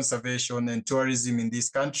involved in conservation and tourism in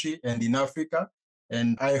this country and in Africa.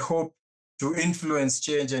 And I hope to influence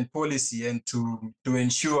change and policy and to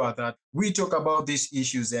ensure that we talk about these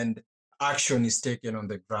issues and action is taken on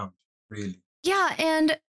the ground, really. Yeah.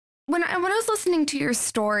 And when I was listening to your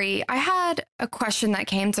story, I had a question that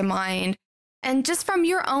came to mind. And just from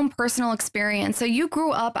your own personal experience, so you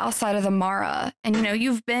grew up outside of the Mara and,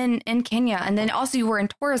 you've been in Kenya and then also you were in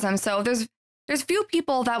tourism. So there's few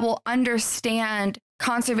people that will understand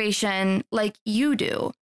conservation like you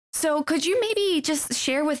do. So could you maybe just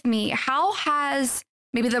share with me, how has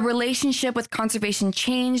maybe the relationship with conservation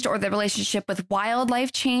changed or the relationship with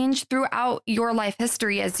wildlife changed throughout your life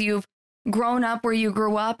history as you've grown up where you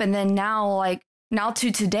grew up and then now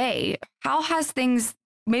to today? How has things,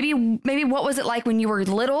 maybe what was it like when you were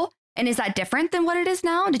little? And is that different than what it is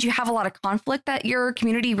now? Did you have a lot of conflict that your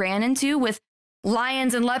community ran into with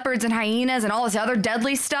lions and leopards and hyenas and all this other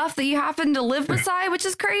deadly stuff that you happen to live beside, which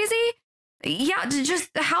is crazy? Yeah, just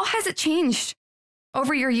how has it changed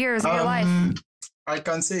over your years of your life? I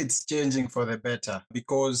can say it's changing for the better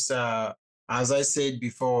because, as I said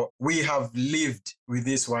before, we have lived with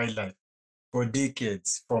this wildlife for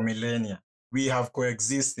decades, for millennia. We have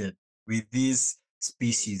coexisted with these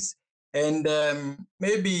species. And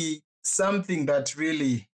maybe something that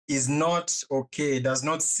really is not okay, does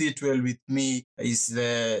not sit well with me, is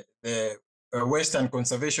the Western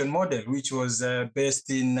conservation model, which was based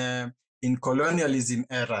in colonialism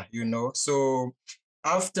era, So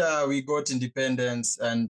after we got independence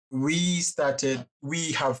and we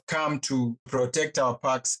have come to protect our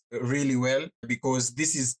parks really well because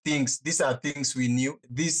these are things we knew.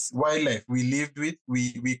 This wildlife we lived with,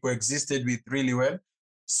 we coexisted with really well.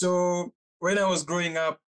 So when I was growing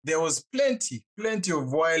up, there was plenty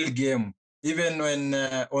of wild game. Even when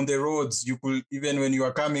on the roads, even when you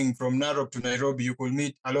are coming from Narok to Nairobi, you could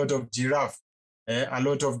meet a lot of giraffe. A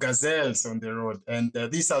lot of gazelles on the road. And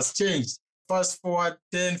this has changed. Fast forward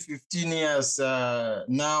 10, 15 years,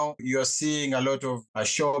 now you're seeing a lot of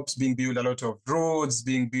shops being built, a lot of roads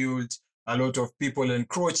being built, a lot of people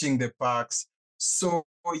encroaching the parks. So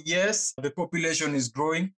yes, the population is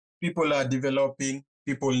growing, people are developing,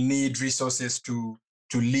 people need resources to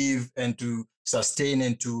live and to sustain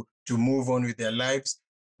and to move on with their lives.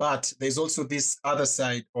 But there's also this other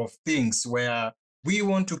side of things where we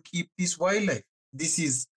want to keep this wildlife. This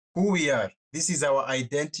is who we are. This is our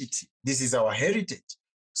identity. This is our heritage.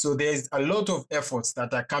 So there's a lot of efforts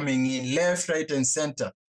that are coming in left, right, and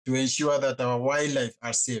center to ensure that our wildlife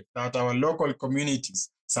are safe, that our local communities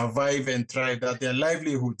survive and thrive, that their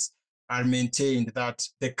livelihoods are maintained, that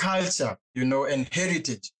the culture, and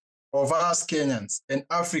heritage of us Kenyans and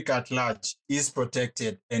Africa at large is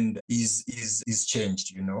protected and is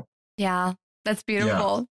changed, Yeah, that's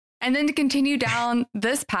beautiful. Yeah. And then to continue down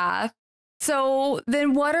this path, so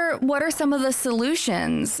then what are some of the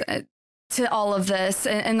solutions to all of this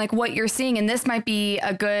and like what you're seeing? And this might be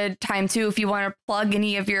a good time too, if you want to plug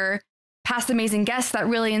any of your past amazing guests that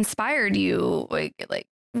really inspired you. Like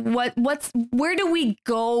where do we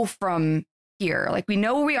go from here? Like we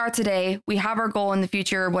know where we are today. We have our goal in the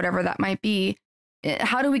future, whatever that might be.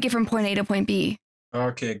 How do we get from point A to point B?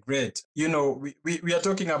 Okay, great. We are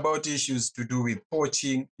talking about issues to do with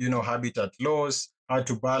poaching, habitat loss, how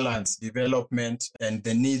to balance development and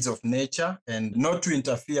the needs of nature and not to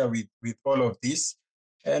interfere with all of this.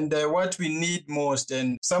 And what we need most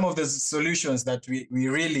and some of the solutions that we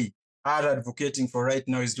really are advocating for right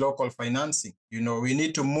now is local financing. We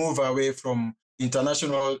need to move away from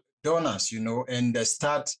international donors, and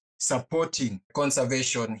start supporting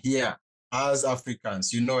conservation here as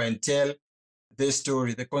Africans, and tell the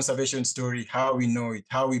story, the conservation story, how we know it,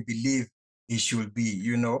 how we believe it should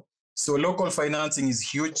be, So local financing is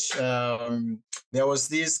huge. There was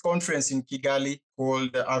this conference in Kigali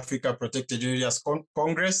called the Africa Protected Areas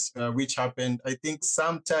Congress, which happened, I think,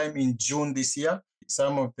 sometime in June this year.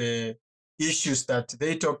 Some of the issues that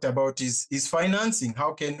they talked about is financing.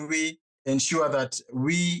 How can we ensure that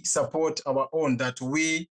we support our own, that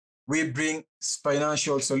we bring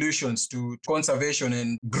financial solutions to conservation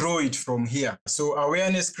and grow it from here? So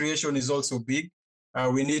awareness creation is also big.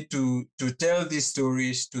 We need to tell these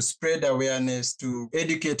stories, to spread awareness, to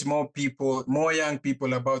educate more people, more young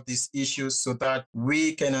people about these issues so that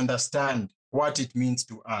we can understand what it means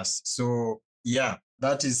to us. So yeah,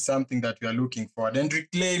 that is something that we are looking for. And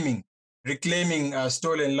reclaiming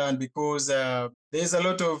stolen land, because there's a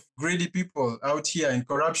lot of greedy people out here and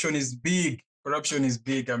corruption is big.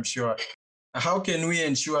 I'm sure. How can we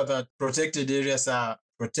ensure that protected areas are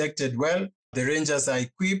protected well? The rangers are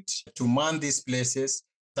equipped to man these places,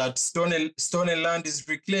 that stolen land is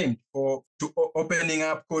reclaimed to opening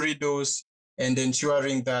up corridors and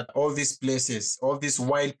ensuring that all these places, all these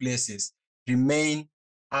wild places remain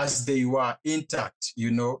as they were, intact,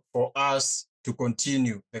 for us to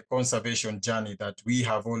continue the conservation journey that we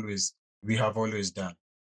have always done.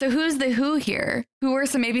 So who's the who here? Who are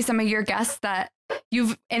maybe some of your guests that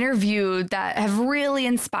you've interviewed that have really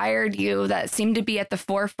inspired you, that seem to be at the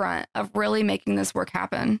forefront of really making this work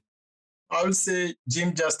happen? I would say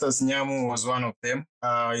Jim Justus Nyamu was one of them.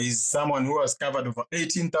 He's someone who has covered over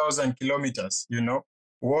 18,000 kilometers,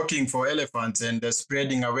 working for elephants and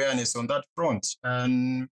spreading awareness on that front.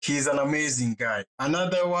 And he's an amazing guy.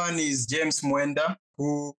 Another one is James Mwenda,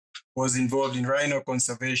 who was involved in rhino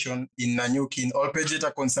conservation in Nanyuki, in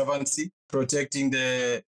Olpejeta Conservancy, protecting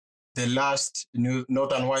the last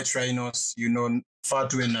northern white rhinos,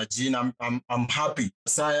 Fatu and Najin. I'm happy.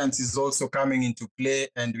 Science is also coming into play,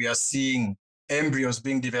 and we are seeing embryos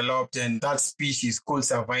being developed, and that species could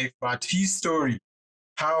survive. But his story,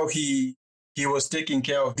 how he was taking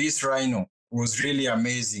care of this rhino, was really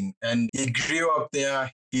amazing. And he grew up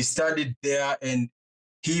there, he studied there, and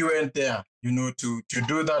he went there, to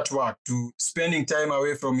do that work, to spending time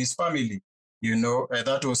away from his family.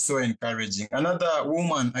 That was so encouraging. Another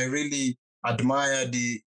woman I really admired,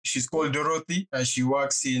 she's called Dorothy, and she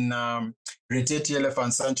works in Reteti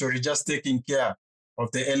Elephant Sanctuary, just taking care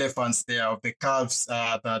of the elephants there, of the calves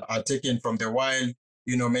that are taken from the wild.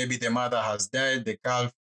 Maybe the mother has died, the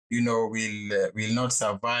calf, will not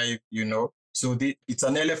survive, So it's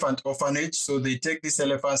an elephant orphanage. So they take these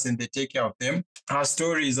elephants and they take care of them. Her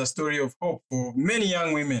story is a story of hope for many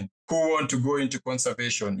young women who want to go into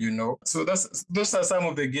conservation, So those are some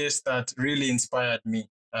of the guests that really inspired me.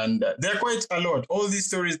 And they're quite a lot. All these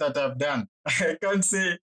stories that I've done, I can't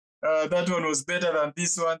say that one was better than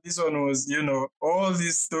this one. This one was, all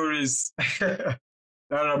these stories are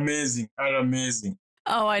amazing.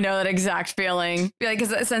 Oh, I know that exact feeling.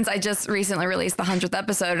 Because since I just recently released the 100th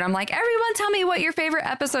episode, and I'm like, everyone tell me what your favorite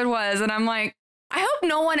episode was. And I'm like, I hope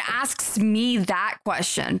no one asks me that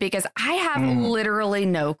question, because I have literally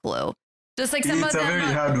no clue. Just like some of them. It's a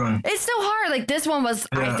very hard one. It's so hard. Like this one was,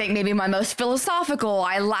 I think, maybe my most philosophical.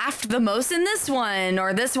 I laughed the most in this one,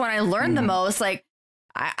 or this one I learned the most. Like,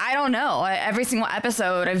 I don't know. Every single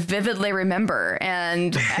episode I vividly remember,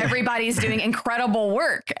 and everybody's doing incredible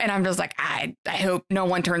work. And I'm just like, I hope no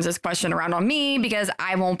one turns this question around on me, because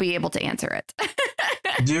I won't be able to answer it.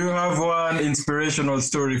 Do you have one inspirational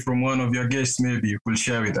story from one of your guests maybe you could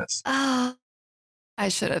share with us? I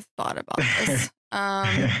should have thought about this.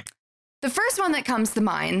 The first one that comes to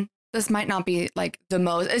mind, this might not be like the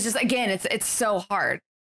most, it's just, again, it's so hard.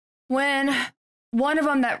 When one of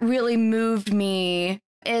them that really moved me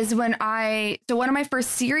is when one of my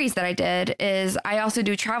first series that I did is, I also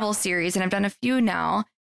do travel series, and I've done a few now.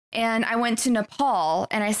 And I went to Nepal,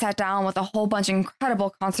 and I sat down with a whole bunch of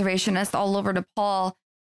incredible conservationists all over Nepal.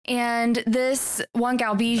 And this one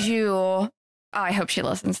gal, Bijou, I hope she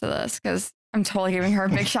listens to this, because I'm totally giving her a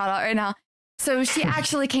big shout out right now. So she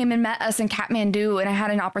actually came and met us in Kathmandu, and I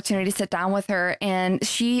had an opportunity to sit down with her, and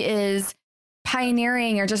she is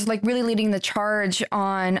pioneering, or just like really leading the charge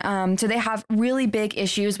on, so they have really big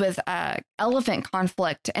issues with elephant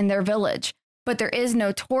conflict in their village, but there is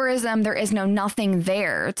no tourism, there is nothing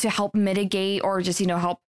there to help mitigate, or just,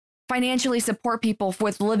 help financially support people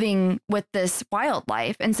with living with this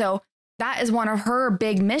wildlife. And so that is one of her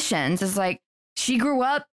big missions, is like, she grew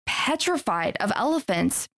up petrified of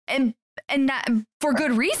elephants, and and that for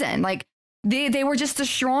good reason. Like they were just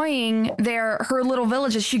destroying her little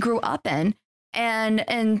villages she grew up in.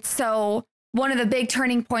 And so one of the big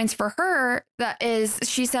turning points for her that is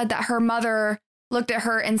she said that her mother looked at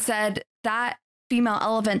her and said that female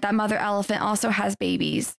elephant, that mother elephant also has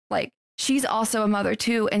babies. Like she's also a mother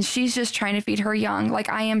too. And she's just trying to feed her young like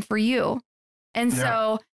I am for you. And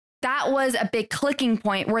so that was a big clicking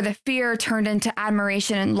point where the fear turned into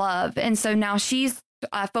admiration and love. And so now she's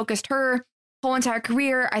focused her whole entire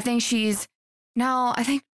career. I think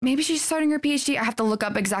maybe she's starting her PhD. I have to look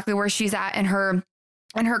up exactly where she's at in her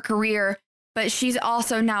career, but she's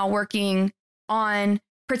also now working on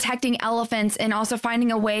protecting elephants and also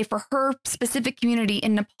finding a way for her specific community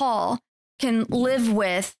in Nepal can live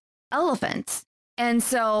with elephants. And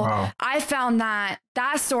so I found that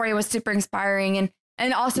story was super inspiring.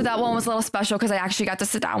 And also that one was a little special because I actually got to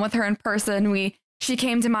sit down with her in person. She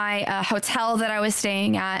came to my hotel that I was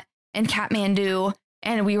staying at in Kathmandu,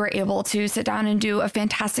 and we were able to sit down and do a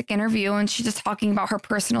fantastic interview. And she's just talking about her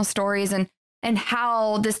personal stories and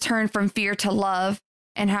how this turned from fear to love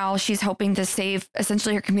and how she's hoping to save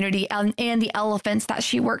essentially her community and the elephants that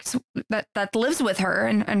she works that lives with her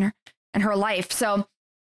and her life. So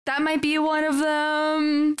that might be one of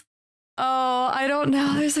them. Oh, I don't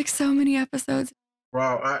know. There's like so many episodes.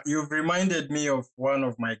 Wow, you've reminded me of one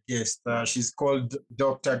of my guests. She's called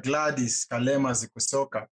Dr. Gladys Kalema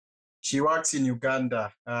Zikusoka. She works in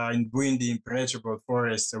Uganda, in Bwindi Impenetrable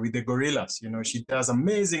Forest with the gorillas. She does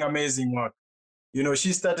amazing, amazing work.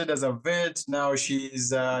 She started as a vet. Now she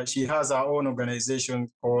has her own organization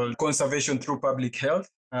called Conservation Through Public Health,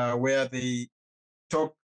 where they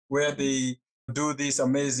do this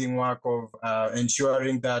amazing work of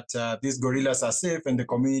ensuring that these gorillas are safe and the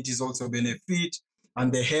communities also benefit, and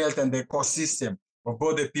the health and the ecosystem of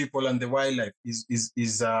both the people and the wildlife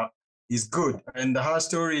is good. And her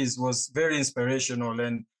stories was very inspirational.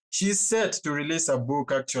 And she's set to release a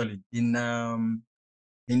book actually in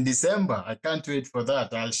December. I can't wait for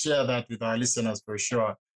that. I'll share that with our listeners for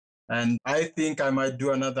sure. And I think I might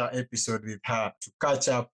do another episode with her to catch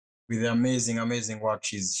up with the amazing, amazing work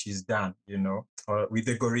she's done, with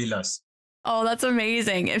the gorillas. Oh, that's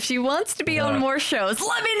amazing. If she wants to be on more shows,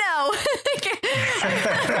 let me know.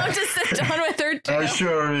 I'll just sit down with her too. I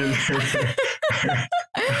sure will.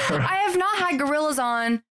 I have not had gorillas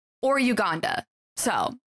on or Uganda.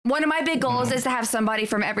 So one of my big goals is to have somebody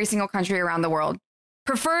from every single country around the world,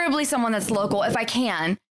 preferably someone that's local if I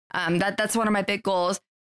can. That's one of my big goals.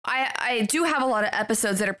 I do have a lot of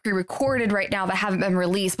episodes that are pre-recorded right now that haven't been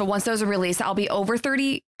released, but once those are released, I'll be over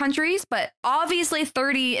 30 countries, but obviously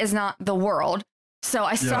 30 is not the world. So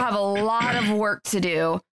I still have a lot of work to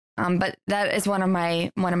do. But that is one of my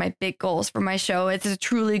big goals for my show. It's a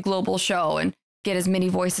truly global show and get as many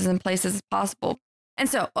voices in places as possible. And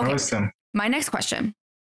so, okay, awesome. My next question.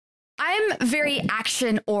 I'm very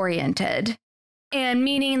action oriented. And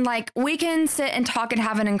meaning like we can sit and talk and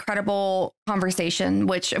have an incredible conversation,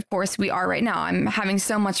 which of course we are right now. I'm having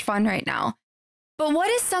so much fun right now. But what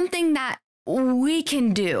is something that we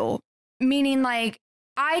can do? Meaning like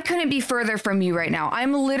I couldn't be further from you right now.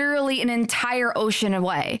 I'm literally an entire ocean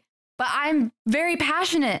away, but I'm very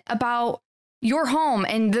passionate about your home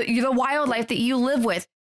and the wildlife that you live with.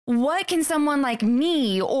 What can someone like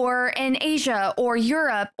me or in Asia or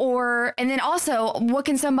Europe and then also what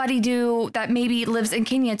can somebody do that maybe lives in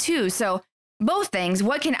Kenya too? So both things.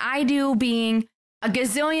 What can I do being a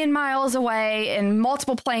gazillion miles away and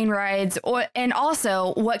multiple plane rides? And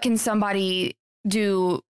also what can somebody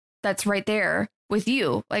do that's right there with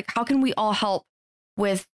you? Like how can we all help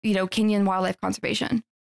with, Kenyan wildlife conservation?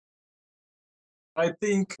 I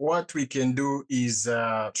think what we can do is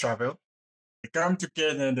travel. Come to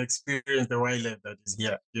Kenya and experience the wildlife that is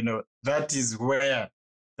here. That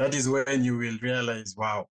is when you will realize,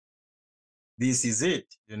 wow, this is it.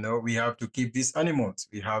 We have to keep these animals.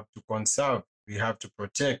 We have to conserve. We have to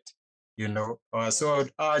protect. So I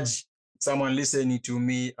would urge someone listening to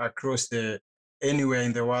me across anywhere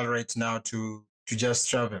in the world right now to just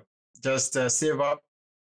travel. Just save up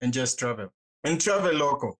and just travel. And travel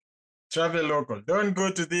local. Travel local. Don't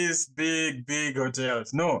go to these big, big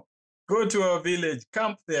hotels. No. Go to a village,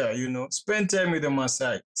 camp there, spend time with the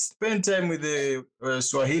Maasai, spend time with the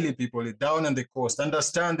Swahili people down on the coast,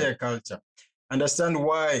 understand their culture, understand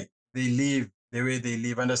why they live the way they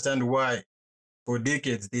live, understand why for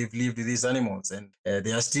decades they've lived with these animals and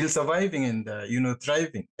they are still surviving and,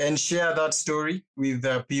 thriving. And share that story with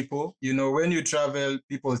people. When you travel,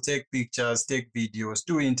 people take pictures, take videos,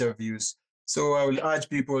 do interviews. So I will urge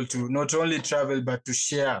people to not only travel, but to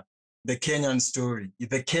share the Kenyan story,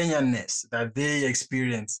 the Kenyanness that they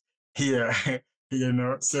experience here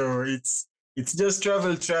So it's just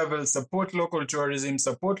travel, support local tourism,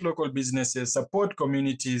 support local businesses, support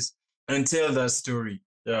communities, and tell that story.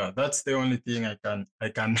 Yeah, that's the only thing I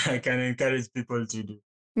can encourage people to do.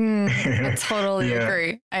 I totally Yeah,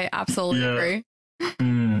 agree. I absolutely yeah. agree.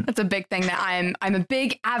 Mm. That's a big thing that I'm a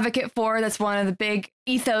big advocate for. That's one of the big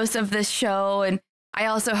ethos of this show. And I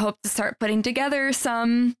also hope to start putting together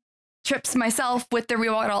some trips myself with the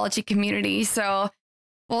rewildology community. So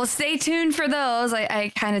well, stay tuned for those.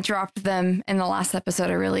 I kind of dropped them in the last episode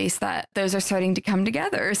I released that those are starting to come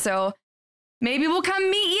together. So maybe we'll come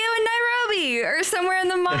meet you in Nairobi or somewhere in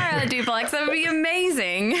the Mara duplex. That would be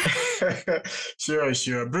amazing.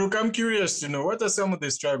 Sure. Brooke, I'm curious to know, what are some of the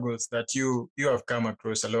struggles that you have come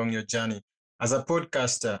across along your journey as a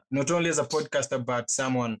podcaster, not only as a podcaster, but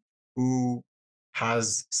someone who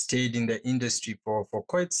has stayed in the industry for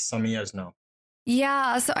quite some years now?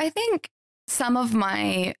 Yeah, so I think some of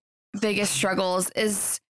my biggest struggles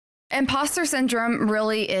is imposter syndrome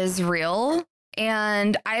really is real.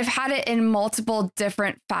 And I've had it in multiple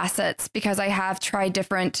different facets because I have tried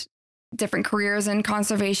different careers in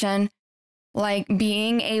conservation, like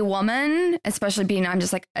being a woman, especially being I'm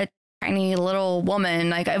just like a tiny little woman.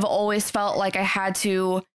 Like I've always felt like I had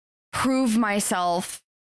to prove myself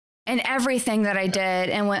in everything that I did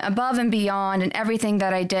and went above and beyond in everything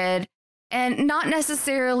that I did. And not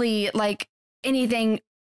necessarily like anything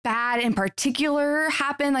bad in particular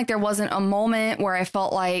happened. Like there wasn't a moment where I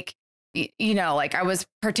felt like, like I was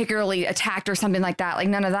particularly attacked or something like that. Like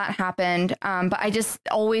none of that happened. But I just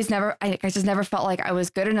never felt like I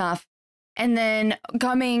was good enough. And then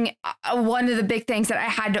one of the big things that I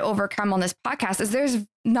had to overcome on this podcast is there's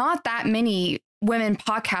not that many women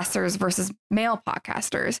podcasters versus male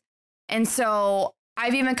podcasters. And so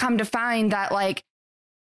I've even come to find that like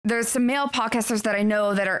there's some male podcasters that I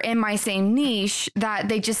know that are in my same niche that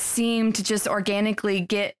they just seem to just organically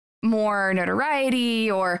get more notoriety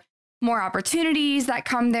or more opportunities that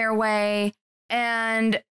come their way.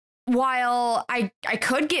 And while I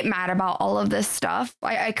could get mad about all of this stuff,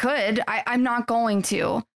 I'm not going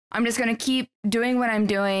to. I'm just going to keep doing what I'm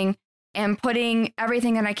doing and putting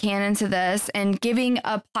everything that I can into this and giving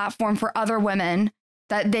a platform for other women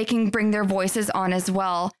that they can bring their voices on as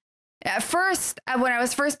well. At first, when I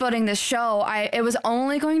was first building this show, it was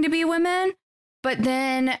only going to be women. But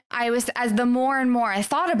then as the more and more I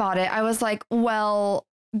thought about it, I was like, well,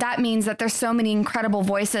 that means that there's so many incredible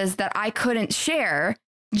voices that I couldn't share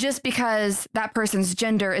just because that person's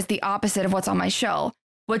gender is the opposite of what's on my show,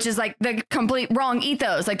 which is like the complete wrong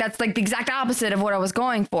ethos. Like that's like the exact opposite of what I was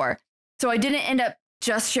going for. So I didn't end up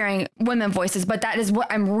just sharing women voices, but that is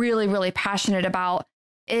what I'm really, really passionate about,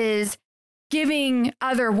 is giving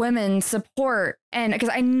other women support. And because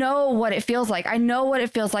I know what it feels like. I know what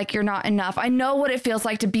it feels like you're not enough. I know what it feels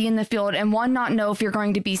like to be in the field and one, not know if you're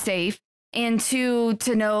going to be safe. And two,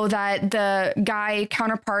 to know that the guy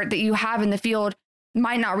counterpart that you have in the field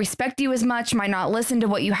might not respect you as much, might not listen to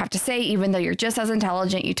what you have to say, even though you're just as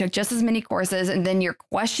intelligent, you took just as many courses, and then you're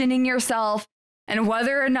questioning yourself and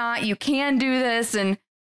whether or not you can do this. And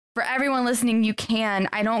for everyone listening, you can.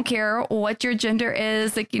 I don't care what your gender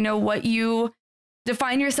is, like, what you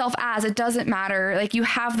define yourself as, it doesn't matter. Like you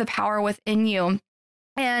have the power within you.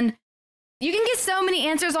 And you can get so many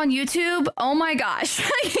answers on YouTube. Oh my gosh,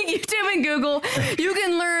 YouTube and Google, you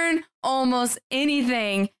can learn almost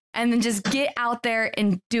anything and then just get out there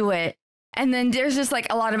and do it. And then there's just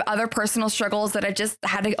like a lot of other personal struggles that I just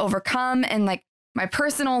had to overcome in like my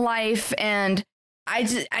personal life. And I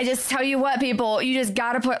just tell you what, people, you just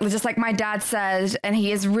got to put, just like my dad says, and he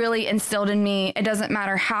has really instilled in me, it doesn't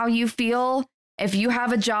matter how you feel. If you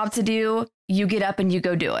have a job to do, you get up and you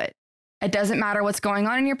go do it. It doesn't matter what's going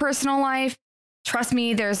on in your personal life. Trust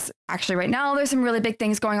me, there's some really big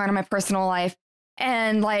things going on in my personal life.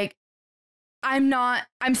 And like,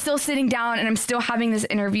 I'm still sitting down and I'm still having this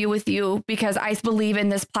interview with you because I believe in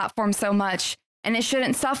this platform so much, and it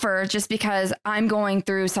shouldn't suffer just because I'm going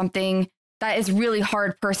through something that is really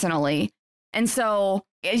hard personally. And so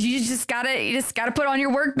you just gotta put on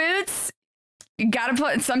your work boots.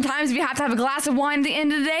 Sometimes if you have to have a glass of wine at the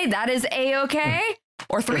end of the day, that is A-okay.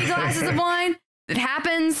 Or 3 glasses of wine. It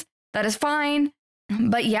happens. That is fine.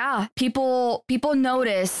 But yeah, people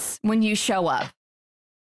notice when you show up.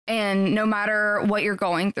 And no matter what you're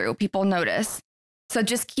going through, people notice. So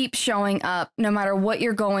just keep showing up no matter what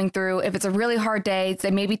you're going through. If it's a really hard day, so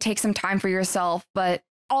maybe take some time for yourself. But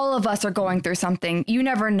all of us are going through something. You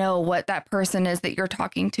never know what that person is that you're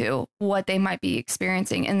talking to, what they might be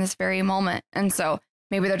experiencing in this very moment. And so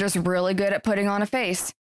maybe they're just really good at putting on a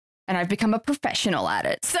face. And I've become a professional at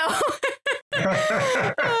it. So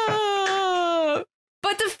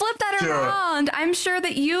But to flip that Sure. around, I'm sure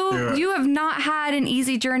that you have not had an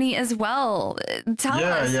easy journey as well. Tell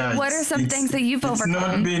us, what are some things that you've overcome? It's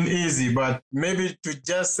not been easy, but maybe to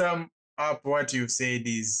just sum up what you've said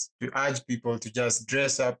is to urge people to just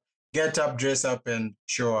dress up, get up, dress up, and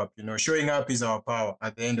show up. Showing up is our power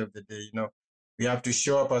at the end of the day. We have to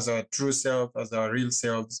show up as our true self, as our real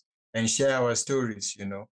selves, and share our stories.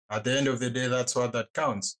 At the end of the day, that's what that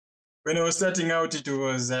counts. When I was starting out, it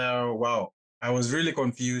was, wow, I was really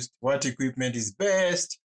confused. What equipment is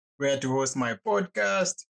best? Where to host my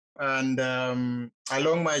podcast? And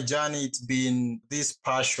along my journey, it's been this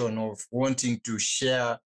passion of wanting to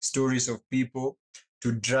share stories of people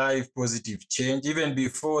to drive positive change, even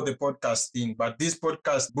before the podcast thing. But this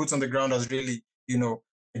podcast, Boots on the Ground, has really,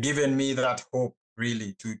 given me that hope,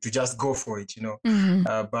 really, to just go for it, Mm-hmm.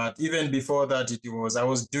 But even before that, I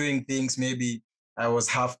was doing things, maybe I was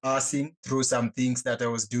half-assing through some things that I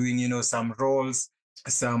was doing, some roles,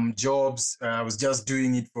 some jobs. I was just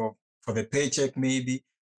doing it for the paycheck, maybe.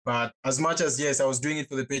 But as much as, yes, I was doing it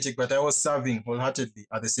for the paycheck, but I was serving wholeheartedly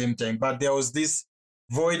at the same time. But there was this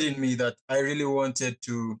void in me that I really wanted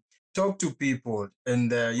to talk to people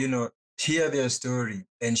and, hear their story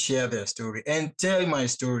and share their story and tell my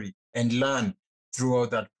story and learn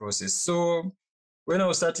throughout that process. So when I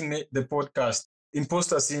was starting the podcast,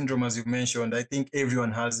 imposter syndrome, as you mentioned, I think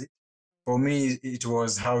everyone has it. For me, it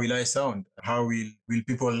was, how will I sound? How will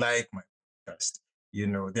people like my podcast?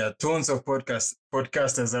 There are tons of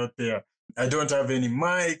podcasters out there. I don't have any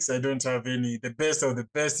mics. I don't have the best of the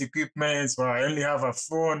best equipment. Wow, I only have a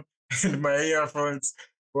phone and my earphones.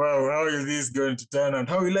 Wow, how is this going to turn out?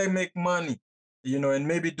 How will I make money? And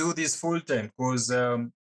maybe do this full time? Because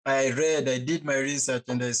I did my research,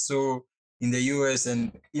 and I saw in the US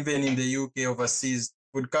and even in the UK, overseas,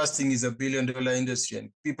 podcasting is $1 billion industry and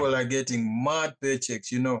people are getting mad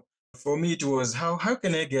paychecks. For me, it was, how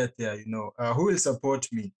can I get there? Who will support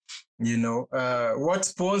me? What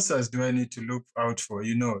sponsors do I need to look out for,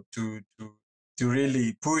 to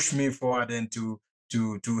really push me forward and to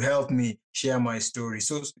help me share my story.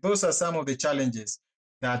 So those are some of the challenges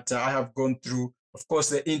that I have gone through. Of course,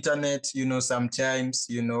 the internet, sometimes,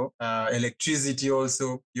 electricity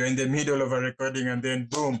also. You're in the middle of a recording and then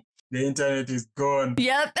boom, the internet is gone.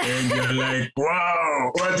 Yep. And you're like,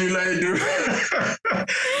 wow, what will I do?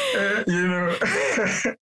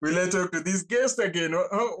 Will I talk to this guest again?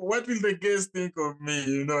 What will the guest think of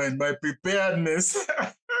me, and my preparedness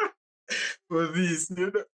for this?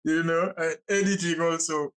 Editing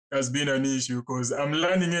also has been an issue because I'm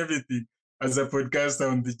learning everything as a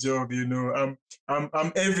podcaster on the job.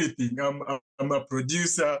 I'm everything. I'm a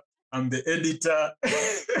producer. I'm the editor.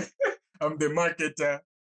 I'm the marketer.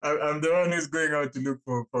 I'm the one who's going out to look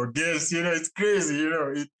for guests. It's crazy.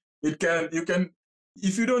 You can,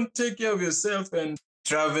 if you don't take care of yourself and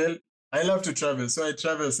travel. I love to travel, so I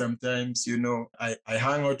travel sometimes. I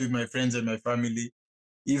hang out with my friends and my family.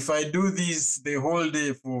 If I do this the whole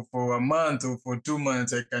day for a month or for 2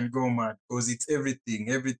 months, I can go mad because it's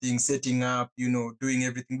everything, setting up, doing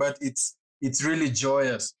everything. But it's really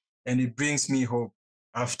joyous and it brings me hope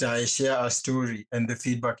after I share a story and the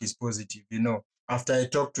feedback is positive. After I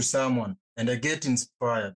talk to someone and I get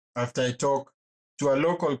inspired, after I talk to a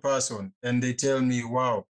local person and they tell me,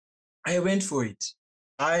 wow, I went for it.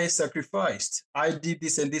 I sacrificed. I did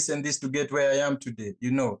this and this and this to get where I am today.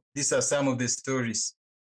 These are some of the stories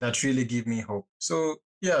that really give me hope. So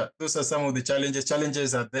yeah, those are some of the challenges.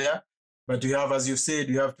 Challenges are there, but you have, as you said,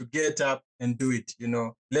 you have to get up and do it.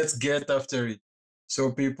 Let's get after it.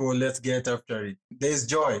 So people, let's get after it. There's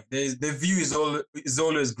joy. The view is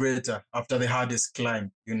always greater after the hardest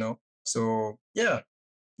climb. So yeah,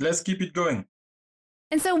 let's keep it going.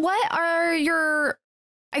 And so what are your,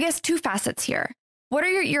 I guess, two facets here? What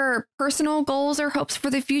are your personal goals or hopes for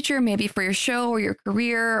the future, maybe for your show or your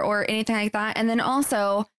career or anything like that? And then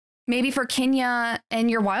also maybe for Kenya and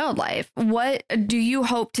your wildlife, what do you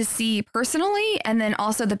hope to see personally? And then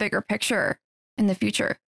also the bigger picture in the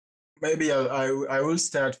future? Maybe I will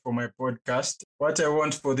start for my podcast. What I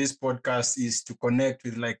want for this podcast is to connect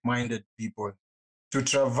with like-minded people, to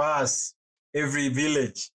traverse every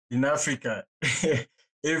village in Africa,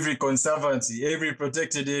 every conservancy, every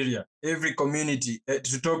protected area, every community,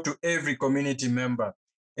 to talk to every community member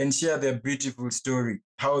and share their beautiful story,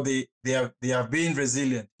 how they have been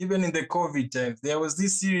resilient. Even in the COVID times, there was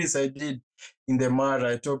this series I did in the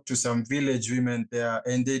Mara. I talked to some village women there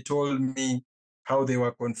and they told me how they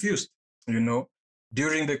were confused,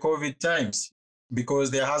 during the COVID times,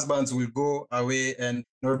 because their husbands will go away and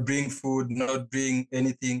not bring food, not bring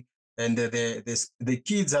anything. And the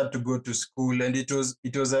kids had to go to school and it was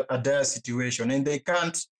a dire situation and they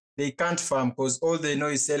can't they can't farm because all they know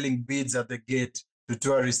is selling beads at the gate to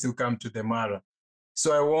tourists who come to the Mara.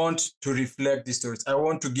 So I want to reflect these stories. I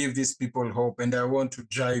want to give these people hope, and I want to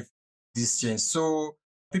drive this change. So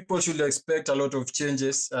people should expect a lot of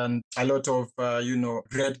changes and a lot of,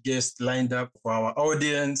 great guests lined up for our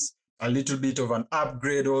audience, a little bit of an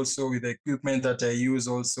upgrade also with the equipment that I use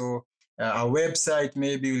also. Our website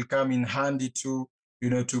maybe will come in handy too,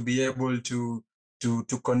 to be able to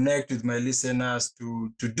connect with my listeners,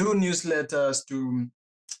 to do newsletters, to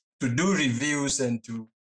do reviews, and to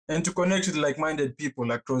connect with like-minded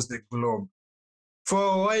people across the globe.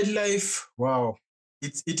 For wildlife, wow,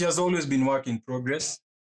 it has always been work in progress,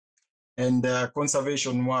 and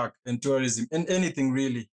conservation work and tourism and anything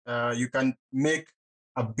really. You can make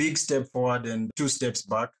a big step forward and 2 steps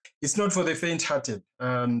back. It's not for the faint-hearted,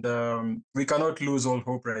 and we cannot lose all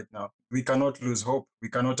hope right now. We cannot lose hope. We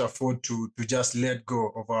cannot afford to just let go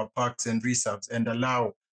of our parks and reserves and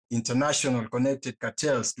allow international connected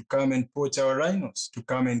cartels to come and poach our rhinos, to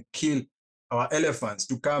come and kill our elephants,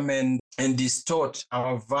 to come and distort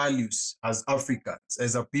our values as Africans,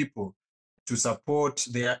 as a people, to support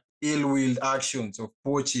their ill-willed actions of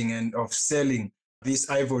poaching and of selling this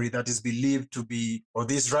ivory that is believed to be, or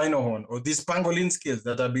this rhino horn, or these pangolin scales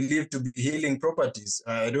that are believed to be healing properties.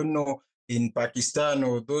 I don't know, in Pakistan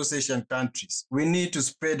or those Asian countries. We need to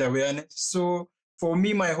spread awareness. So for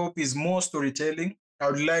me, my hope is more storytelling.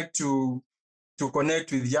 I would like to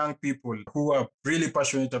connect with young people who are really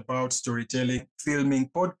passionate about storytelling, filming,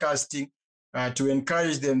 podcasting, to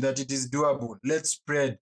encourage them that it is doable. Let's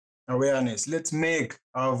spread awareness. Let's make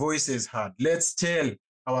our voices heard. Let's tell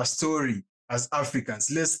our story as Africans.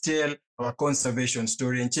 Let's tell our conservation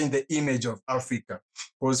story and change the image of Africa.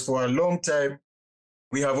 Because for a long time,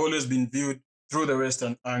 we have always been viewed through the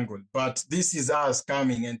Western angle. But this is us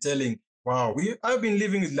coming and telling, wow, I've been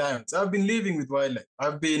living with lions. I've been living with wildlife.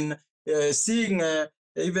 I've been seeing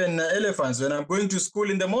even elephants when I'm going to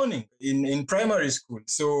school in the morning, in primary school.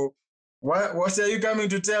 So what are you coming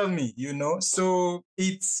to tell me, So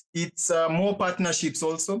it's more partnerships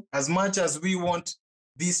also. As much as we want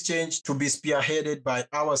this change to be spearheaded by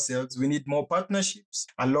ourselves, we need more partnerships.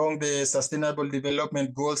 Along the Sustainable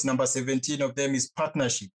Development Goals, number 17 of them is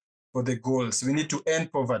partnership for the goals. We need to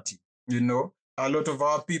end poverty, A lot of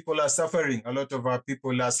our people are suffering. A lot of our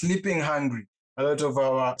people are sleeping hungry. A lot of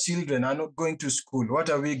our children are not going to school. What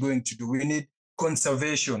are we going to do? We need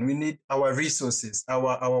conservation. We need our resources,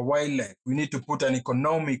 our wildlife. We need to put an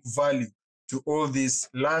economic value to all these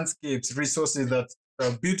landscapes, resources that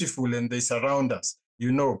are beautiful and they surround us,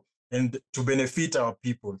 and to benefit our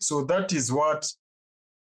people. So that is what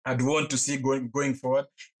I'd want to see going forward.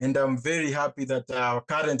 And I'm very happy that our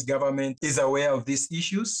current government is aware of these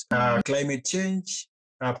issues, climate change,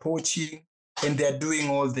 poaching, and they're doing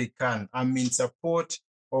all they can. I'm in support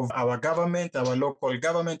of our government, our local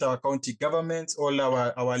government, our county governments, all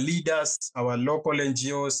our leaders, our local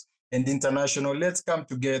NGOs and international. Let's come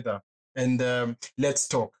together and let's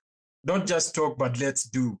talk. Not just talk, but let's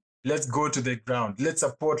do. Let's go to the ground. Let's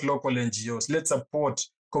support local NGOs. Let's support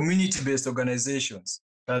community-based organizations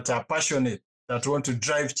that are passionate, that want to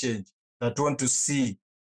drive change, that want to see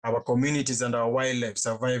our communities and our wildlife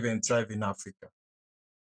survive and thrive in Africa.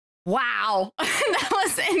 Wow, that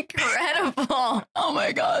was incredible. Oh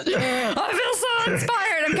my gosh. I feel so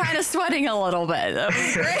inspired. I'm kind of sweating a little bit. That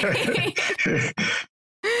was great.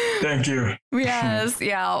 Thank you. Yes.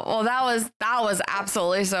 Yeah. Well, that was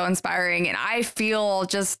absolutely so inspiring. And I feel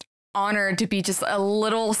just honored to be just a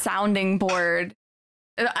little sounding board,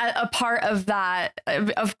 a part of that.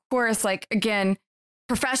 Of course, like, again,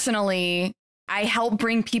 professionally, I help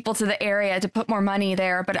bring people to the area to put more money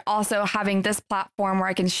there, but also having this platform where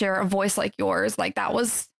I can share a voice like yours, like that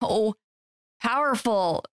was so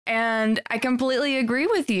powerful. And I completely agree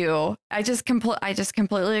with you. I just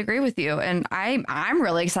completely agree with you. And I'm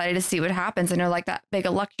really excited to see what happens. I know, like, that big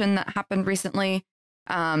election that happened recently,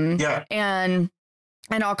 and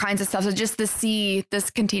all kinds of stuff. So just to see this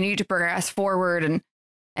continue to progress forward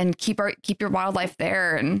and keep your wildlife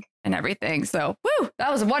there and everything. So, woo, that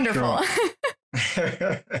was wonderful.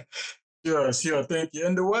 Sure. Thank you.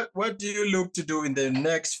 And what do you look to do in the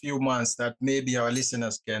next few months that maybe our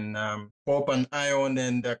listeners can pop an eye on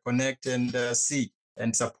and connect and see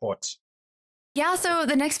and support? Yeah, so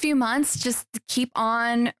the next few months, just keep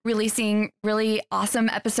on releasing really awesome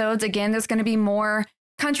episodes. Again, there's going to be more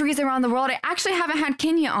countries around the world. I actually haven't had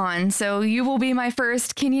Kenya on, so you will be my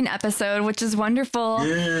first Kenyan episode, which is wonderful.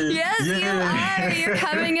 Yes, you are. You're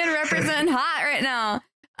coming in representing hot right now.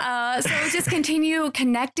 So just continue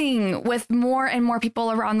connecting with more and more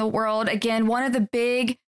people around the world. Again, one of the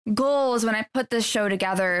big goals when I put this show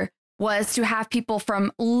together was to have people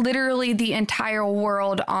from literally the entire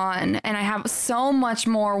world on. And I have so much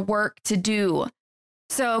more work to do.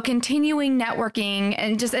 So continuing networking,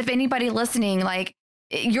 and just if anybody listening, like,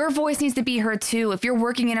 your voice needs to be heard too. If you're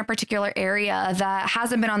working in a particular area that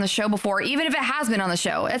hasn't been on the show before, even if it has been on the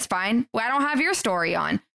show, it's fine. Well, I don't have your story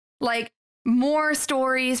on. Like, more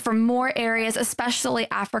stories from more areas,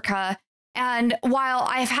 especially Africa. And while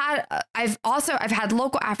I've had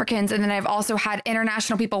local Africans, and then I've also had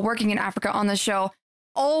international people working in Africa on the show,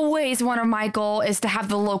 always one of my goals is to have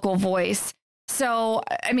the local voice. So,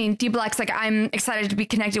 I mean, DBLEX, like, I'm excited to be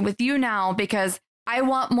connected with you now because I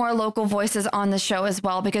want more local voices on the show as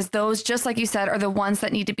well, because those, just like you said, are the ones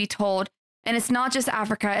that need to be told. And it's not just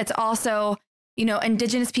Africa. It's also, you know,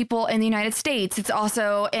 Indigenous people in the United States. It's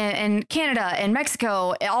also in Canada and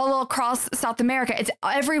Mexico, all across South America. It's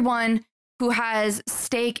everyone who has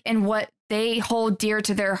stake in what they hold dear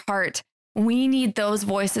to their heart. We need those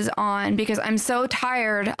voices on, because I'm so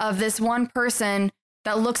tired of this one person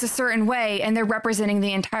that looks a certain way and they're representing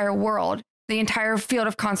the entire world, the entire field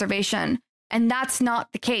of conservation. And that's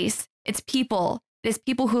not the case. It's people. It is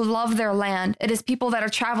people who love their land. It is people that are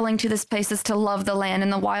traveling to these places to love the land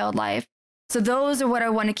and the wildlife. So those are what I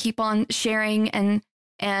want to keep on sharing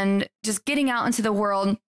and just getting out into the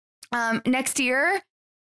world. Next year,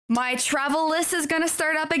 my travel list is going to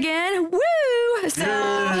start up again. Woo! So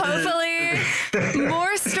hopefully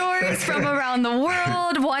more stories from around the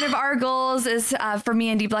world. One of our goals is for me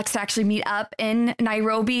and DBLEX to actually meet up in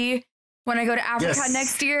Nairobi when I go to Africa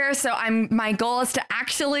next year. So my goal is to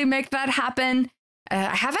actually make that happen.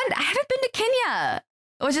 I haven't been to Kenya,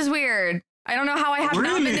 which is weird. I don't know how I have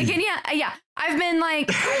not been to Kenya. Yeah, I've been a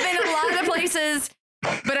lot of places,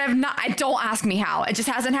 but don't ask me how. It just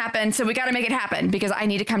hasn't happened. So we got to make it happen, because I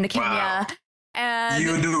need to come to Kenya. Wow. And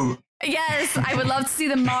you do. Yes, I would love to see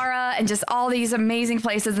the Mara and just all these amazing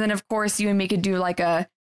places. And then, of course, you and me could do like a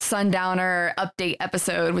Sundowner update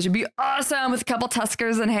episode, which would be awesome, with a couple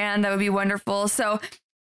Tuskers in hand. That would be wonderful. So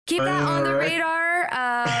keep that on the radar.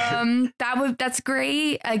 That's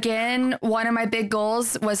great. Again, one of my big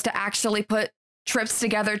goals was to actually put trips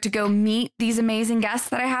together to go meet these amazing guests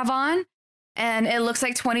that I have on. And it looks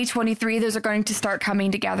like 2023, those are going to start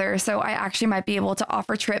coming together. So I actually might be able to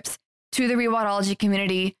offer trips to the rewildology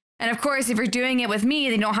community. And of course, if you're doing it with me,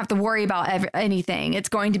 then you don't have to worry about anything. It's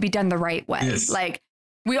going to be done the right way. Yes. Like,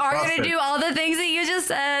 we are going to do all the things that you just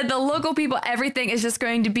said. The local people, everything is just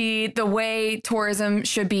going to be the way tourism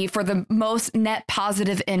should be, for the most net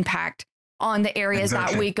positive impact on the areas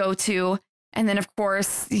that we go to. And then, of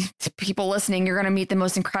course, people listening, you're going to meet the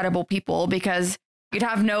most incredible people, because you'd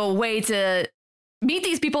have no way to meet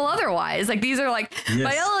these people otherwise. Like, these are like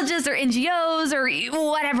biologists or NGOs or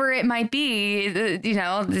whatever it might be. You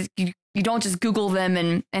know, you don't just Google them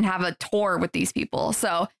and have a tour with these people.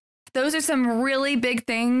 So those are some really big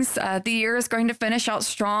things. The year is going to finish out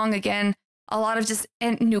strong. Again, a lot of just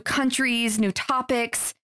new countries, new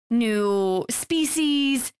topics, new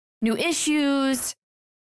species, new issues.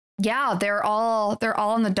 Yeah, they're all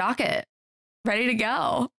on the docket, ready to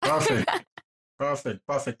go.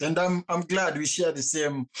 Perfect. And I'm glad we share the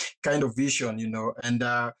same kind of vision, you know, and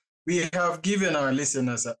we have given our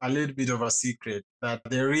listeners a little bit of a secret, that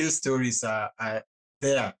the real stories are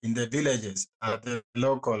there in the villages, at the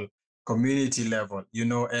local community level, you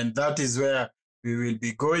know, and that is where we will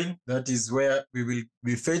be going. That is where we will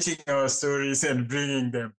be fetching our stories and bringing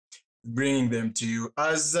them to you.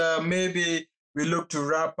 As maybe we look to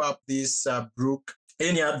wrap up this, Brooke,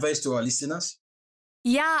 any advice to our listeners?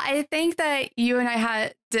 Yeah, I think that you and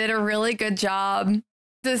I did a really good job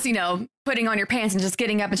just, you know, putting on your pants and just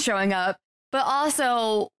getting up and showing up. But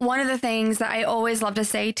also, one of the things that I always love to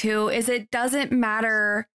say too is, it doesn't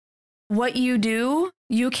matter what you do,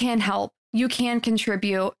 you can help, you can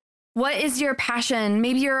contribute. What is your passion?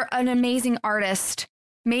 Maybe you're an amazing artist.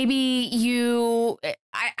 Maybe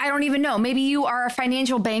I don't even know. Maybe you are a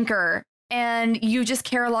financial banker and you just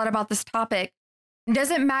care a lot about this topic. It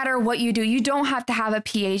doesn't matter what you do. You don't have to have a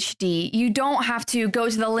PhD. You don't have to go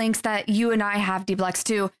to the links that you and I have,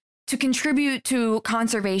 DBLEX, to contribute to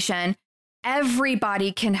conservation.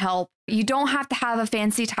 Everybody can help. You don't have to have a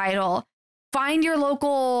fancy title. Find your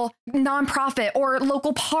local nonprofit or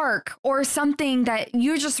local park or something that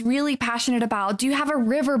you're just really passionate about. Do you have a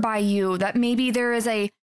river by you that maybe there is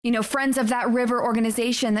a, you know, Friends of that River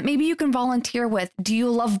organization that maybe you can volunteer with? Do you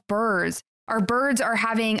love birds? Our birds are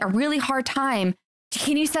having a really hard time.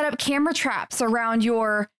 Can you set up camera traps around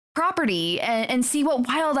your property and see what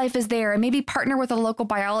wildlife is there, and maybe partner with a local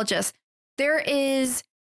biologist? There is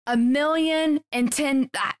a gazillion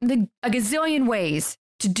ways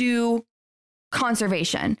to do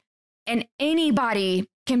conservation. and anybody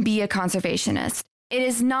can be a conservationist. It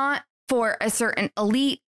is not for a certain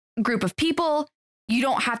elite group of people. You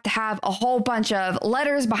don't have to have a whole bunch of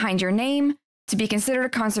letters behind your name to be considered a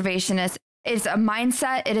conservationist. It's a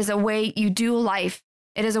mindset. It is a way you do life.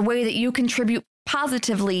 It is a way that you contribute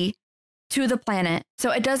positively to the planet.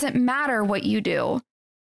 So it doesn't matter what you do.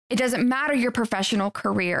 It doesn't matter your professional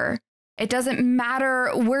career. It doesn't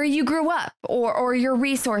matter where you grew up or your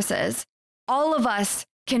resources. All of us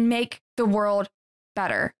can make the world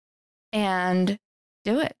better and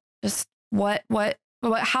do it. Just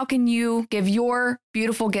how can you give your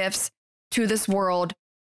beautiful gifts to this world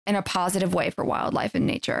in a positive way for wildlife and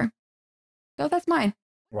nature? So that's mine.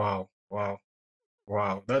 Wow.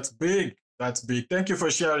 That's big. Thank you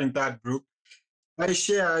for sharing that, Brooke. I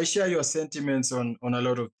share your sentiments on a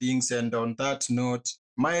lot of things. And on that note,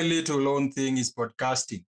 my little own thing is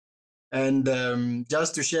podcasting. And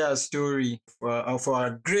just to share a story of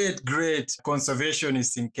a great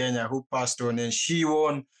conservationist in Kenya who passed on, and she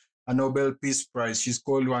won a Nobel Peace Prize. She's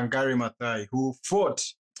called Wangari Maathai, who fought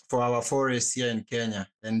for our forests here in Kenya.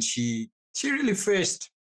 And she really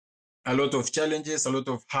faced a lot of challenges, a lot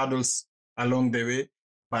of hurdles along the way,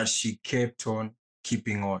 but she kept on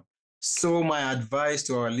keeping on. So my advice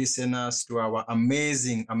to our listeners, to our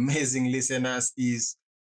amazing listeners is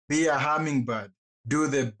be a hummingbird. Do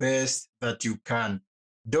the best that you can.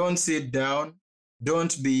 Don't sit down.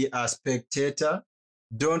 Don't be a spectator.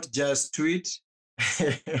 Don't just tweet.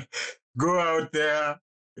 Go out there.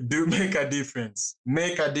 Make a difference.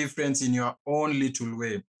 Make a difference in your own little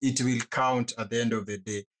way. It will count at the end of the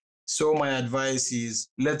day. So my advice is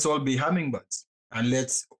let's all be hummingbirds and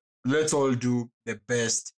let's all do the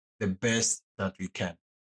best that we can.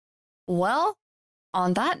 Well,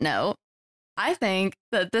 on that note, I think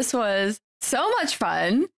that this was so much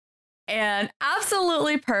fun and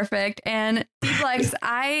absolutely perfect. And D-Plex,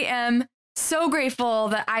 I am so grateful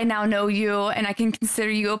that I now know you and I can consider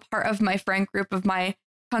you a part of my friend group, of my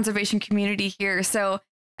conservation community here. So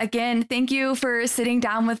again, thank you for sitting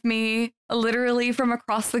down with me, literally from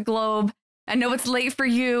across the globe. I know it's late for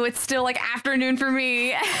you. It's still like afternoon for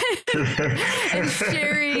me. And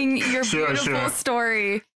sharing your beautiful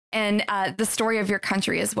story and the story of your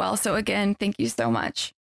country as well. So again, thank you so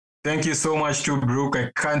much. Thank you so much too, Brooke.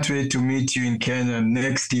 I can't wait to meet you in Kenya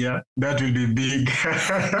next year. That will be big.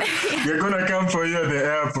 We're going to come for you at the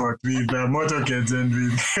airport with motorcades and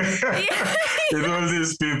with all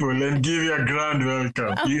these people and give you a grand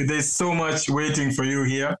welcome. There's so much waiting for you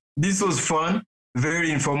here. This was fun,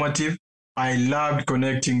 very informative. I loved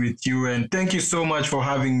connecting with you, and thank you so much for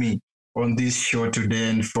having me on this show today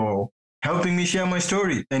and for helping me share my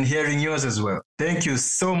story and hearing yours as well. Thank you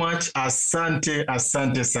so much. Asante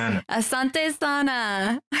sana. Asante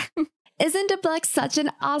sana. Isn't D-Plex such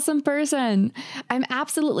an awesome person? I'm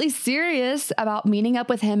absolutely serious about meeting up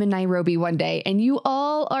with him in Nairobi one day, and you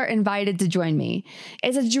all are invited to join me.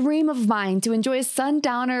 It's a dream of mine to enjoy a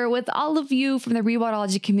sundowner with all of you from the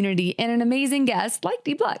Rewildology community and an amazing guest like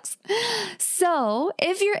D-Plex. So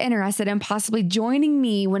if you're interested in possibly joining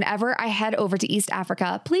me whenever I head over to East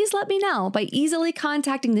Africa, please let me know by easily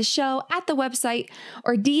contacting the show at the website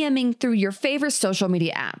or DMing through your favorite social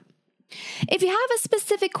media app. If you have a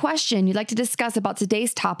specific question you'd like to discuss about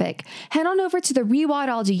today's topic, head on over to the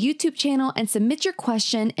Rewildology YouTube channel and submit your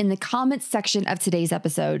question in the comments section of today's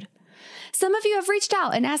episode. Some of you have reached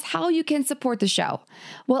out and asked how you can support the show.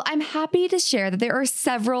 Well, I'm happy to share that there are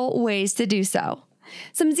several ways to do so.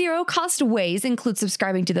 Some zero-cost ways include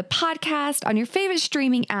subscribing to the podcast on your favorite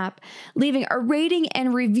streaming app, leaving a rating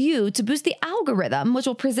and review to boost the algorithm, which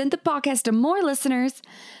will present the podcast to more listeners,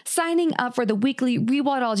 signing up for the weekly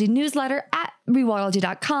Rewildology newsletter at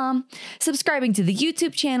rewildology.com, subscribing to the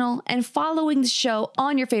YouTube channel, and following the show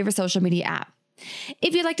on your favorite social media app.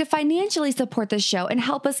 If you'd like to financially support the show and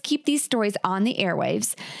help us keep these stories on the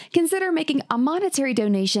airwaves, consider making a monetary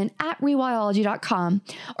donation at rewildology.com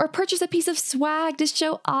or purchase a piece of swag to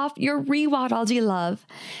show off your Rewildology love.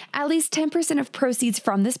 At least 10% of proceeds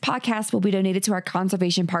from this podcast will be donated to our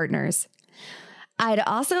conservation partners. I'd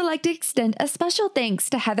also like to extend a special thanks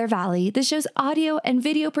to Heather Valley, the show's audio and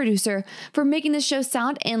video producer, for making the show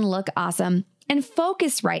sound and look awesome, and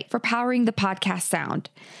Focusrite for powering the podcast sound.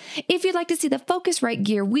 If you'd like to see the Focusrite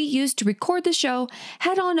gear we use to record the show,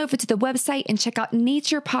 head on over to the website and check out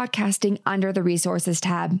Nature Podcasting under the Resources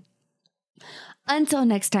tab. Until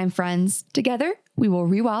next time, friends, together we will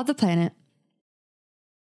rewild the planet.